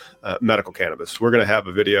have medical cannabis? We're going to have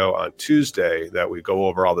a video on Tuesday that we go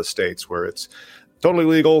over all the states where it's totally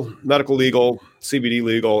legal, medical legal, CBD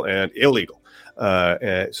legal, and illegal.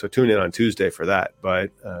 So tune in on Tuesday for that. But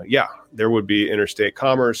there would be interstate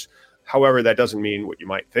commerce. However, that doesn't mean what you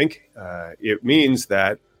might think. It means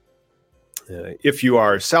that if you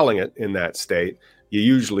are selling it in that state, you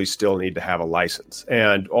usually still need to have a license.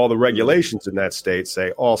 And all the regulations in that state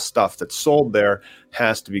say all stuff that's sold there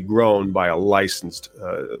has to be grown by a licensed,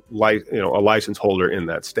 a license holder in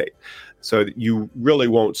that state. So you really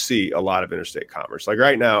won't see a lot of interstate commerce. Like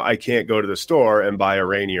right now, I can't go to the store and buy a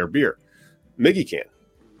Rainier beer. Miggy can,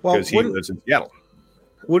 because he lives in Seattle.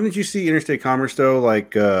 Wouldn't you see interstate commerce though?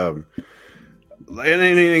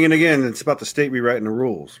 And again, it's about the state rewriting the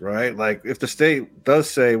rules, right? Like if the state does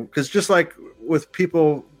say, because just like with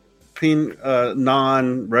people being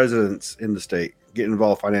non-residents in the state get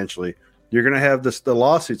involved financially, you're going to have the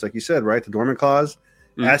lawsuits, like you said, right? The dormant clause,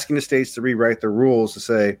 asking the states to rewrite their rules to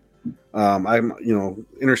say,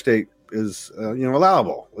 interstate is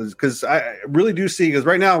allowable, because I really do see, because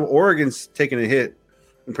right now Oregon's taking a hit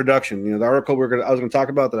in production. The article I was going to talk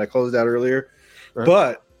about that I closed out earlier, right.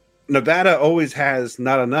 But Nevada always has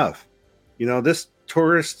not enough. This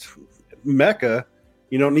tourist mecca,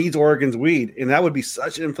 needs Oregon's weed, and that would be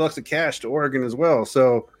such an influx of cash to Oregon as well.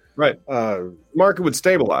 So, right, market would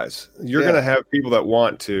stabilize. You're going to have people that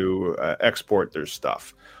want to export their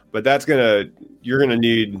stuff, but you're going to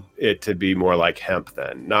need it to be more like hemp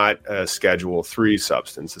then, not a Schedule 3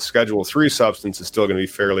 substance. The Schedule 3 substance is still going to be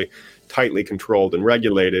fairly tightly controlled and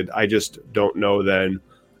regulated. I just don't know then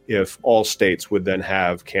if all states would then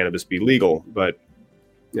have cannabis be legal, but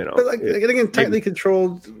again, tightly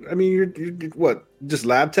controlled. I mean, you're what, just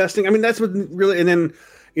lab testing? I mean, that's what really, and then,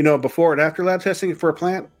 before and after lab testing for a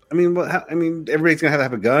plant. I mean, everybody's gonna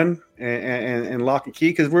have a gun and lock and key,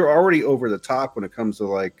 because we're already over the top when it comes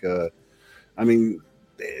to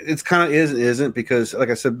it's kind of is and isn't, because like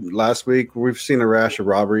I said last week, we've seen a rash of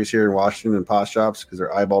robberies here in Washington and pot shops because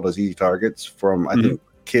they're eyeballed as easy targets from I think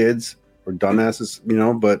kids or dumbasses,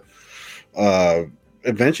 but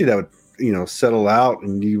eventually that would settle out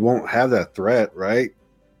and you won't have that threat, right?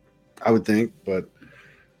 I would think, but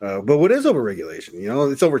what is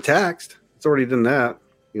overregulation? It's overtaxed. It's already done that.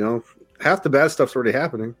 Half the bad stuff's already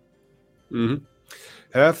happening. Mm-hmm.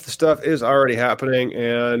 Half the stuff is already happening,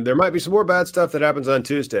 and there might be some more bad stuff that happens on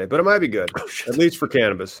Tuesday, but it might be good, at least for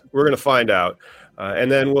cannabis. We're going to find out,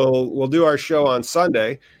 and then we'll do our show on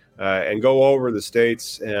Sunday and go over the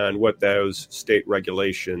states and what those state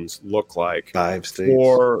regulations look like. 5 states.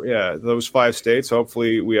 Those 5 states.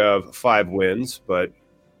 Hopefully we have 5 wins, but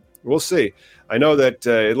we'll see. I know that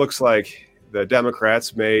it looks like the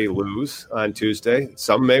Democrats may lose on Tuesday.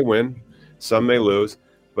 Some may win, some may lose,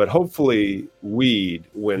 but hopefully weed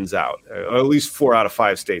wins out. At least 4 out of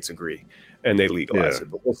 5 states agree, and they legalize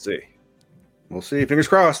it, but we'll see. We'll see. Fingers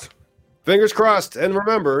crossed. Fingers crossed. And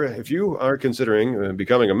remember, if you are considering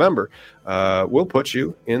becoming a member, we'll put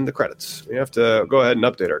you in the credits. We have to go ahead and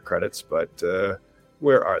update our credits, but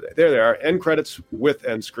where are they? There they are. End credits with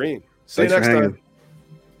end screen. See you next time.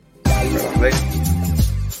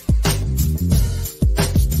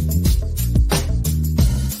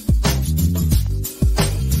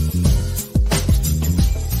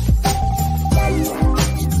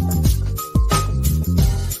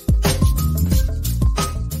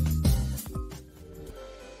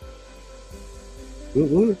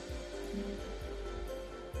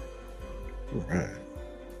 All right.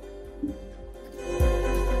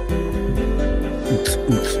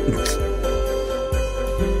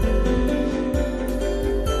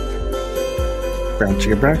 Brown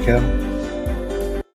chicken, brown cow.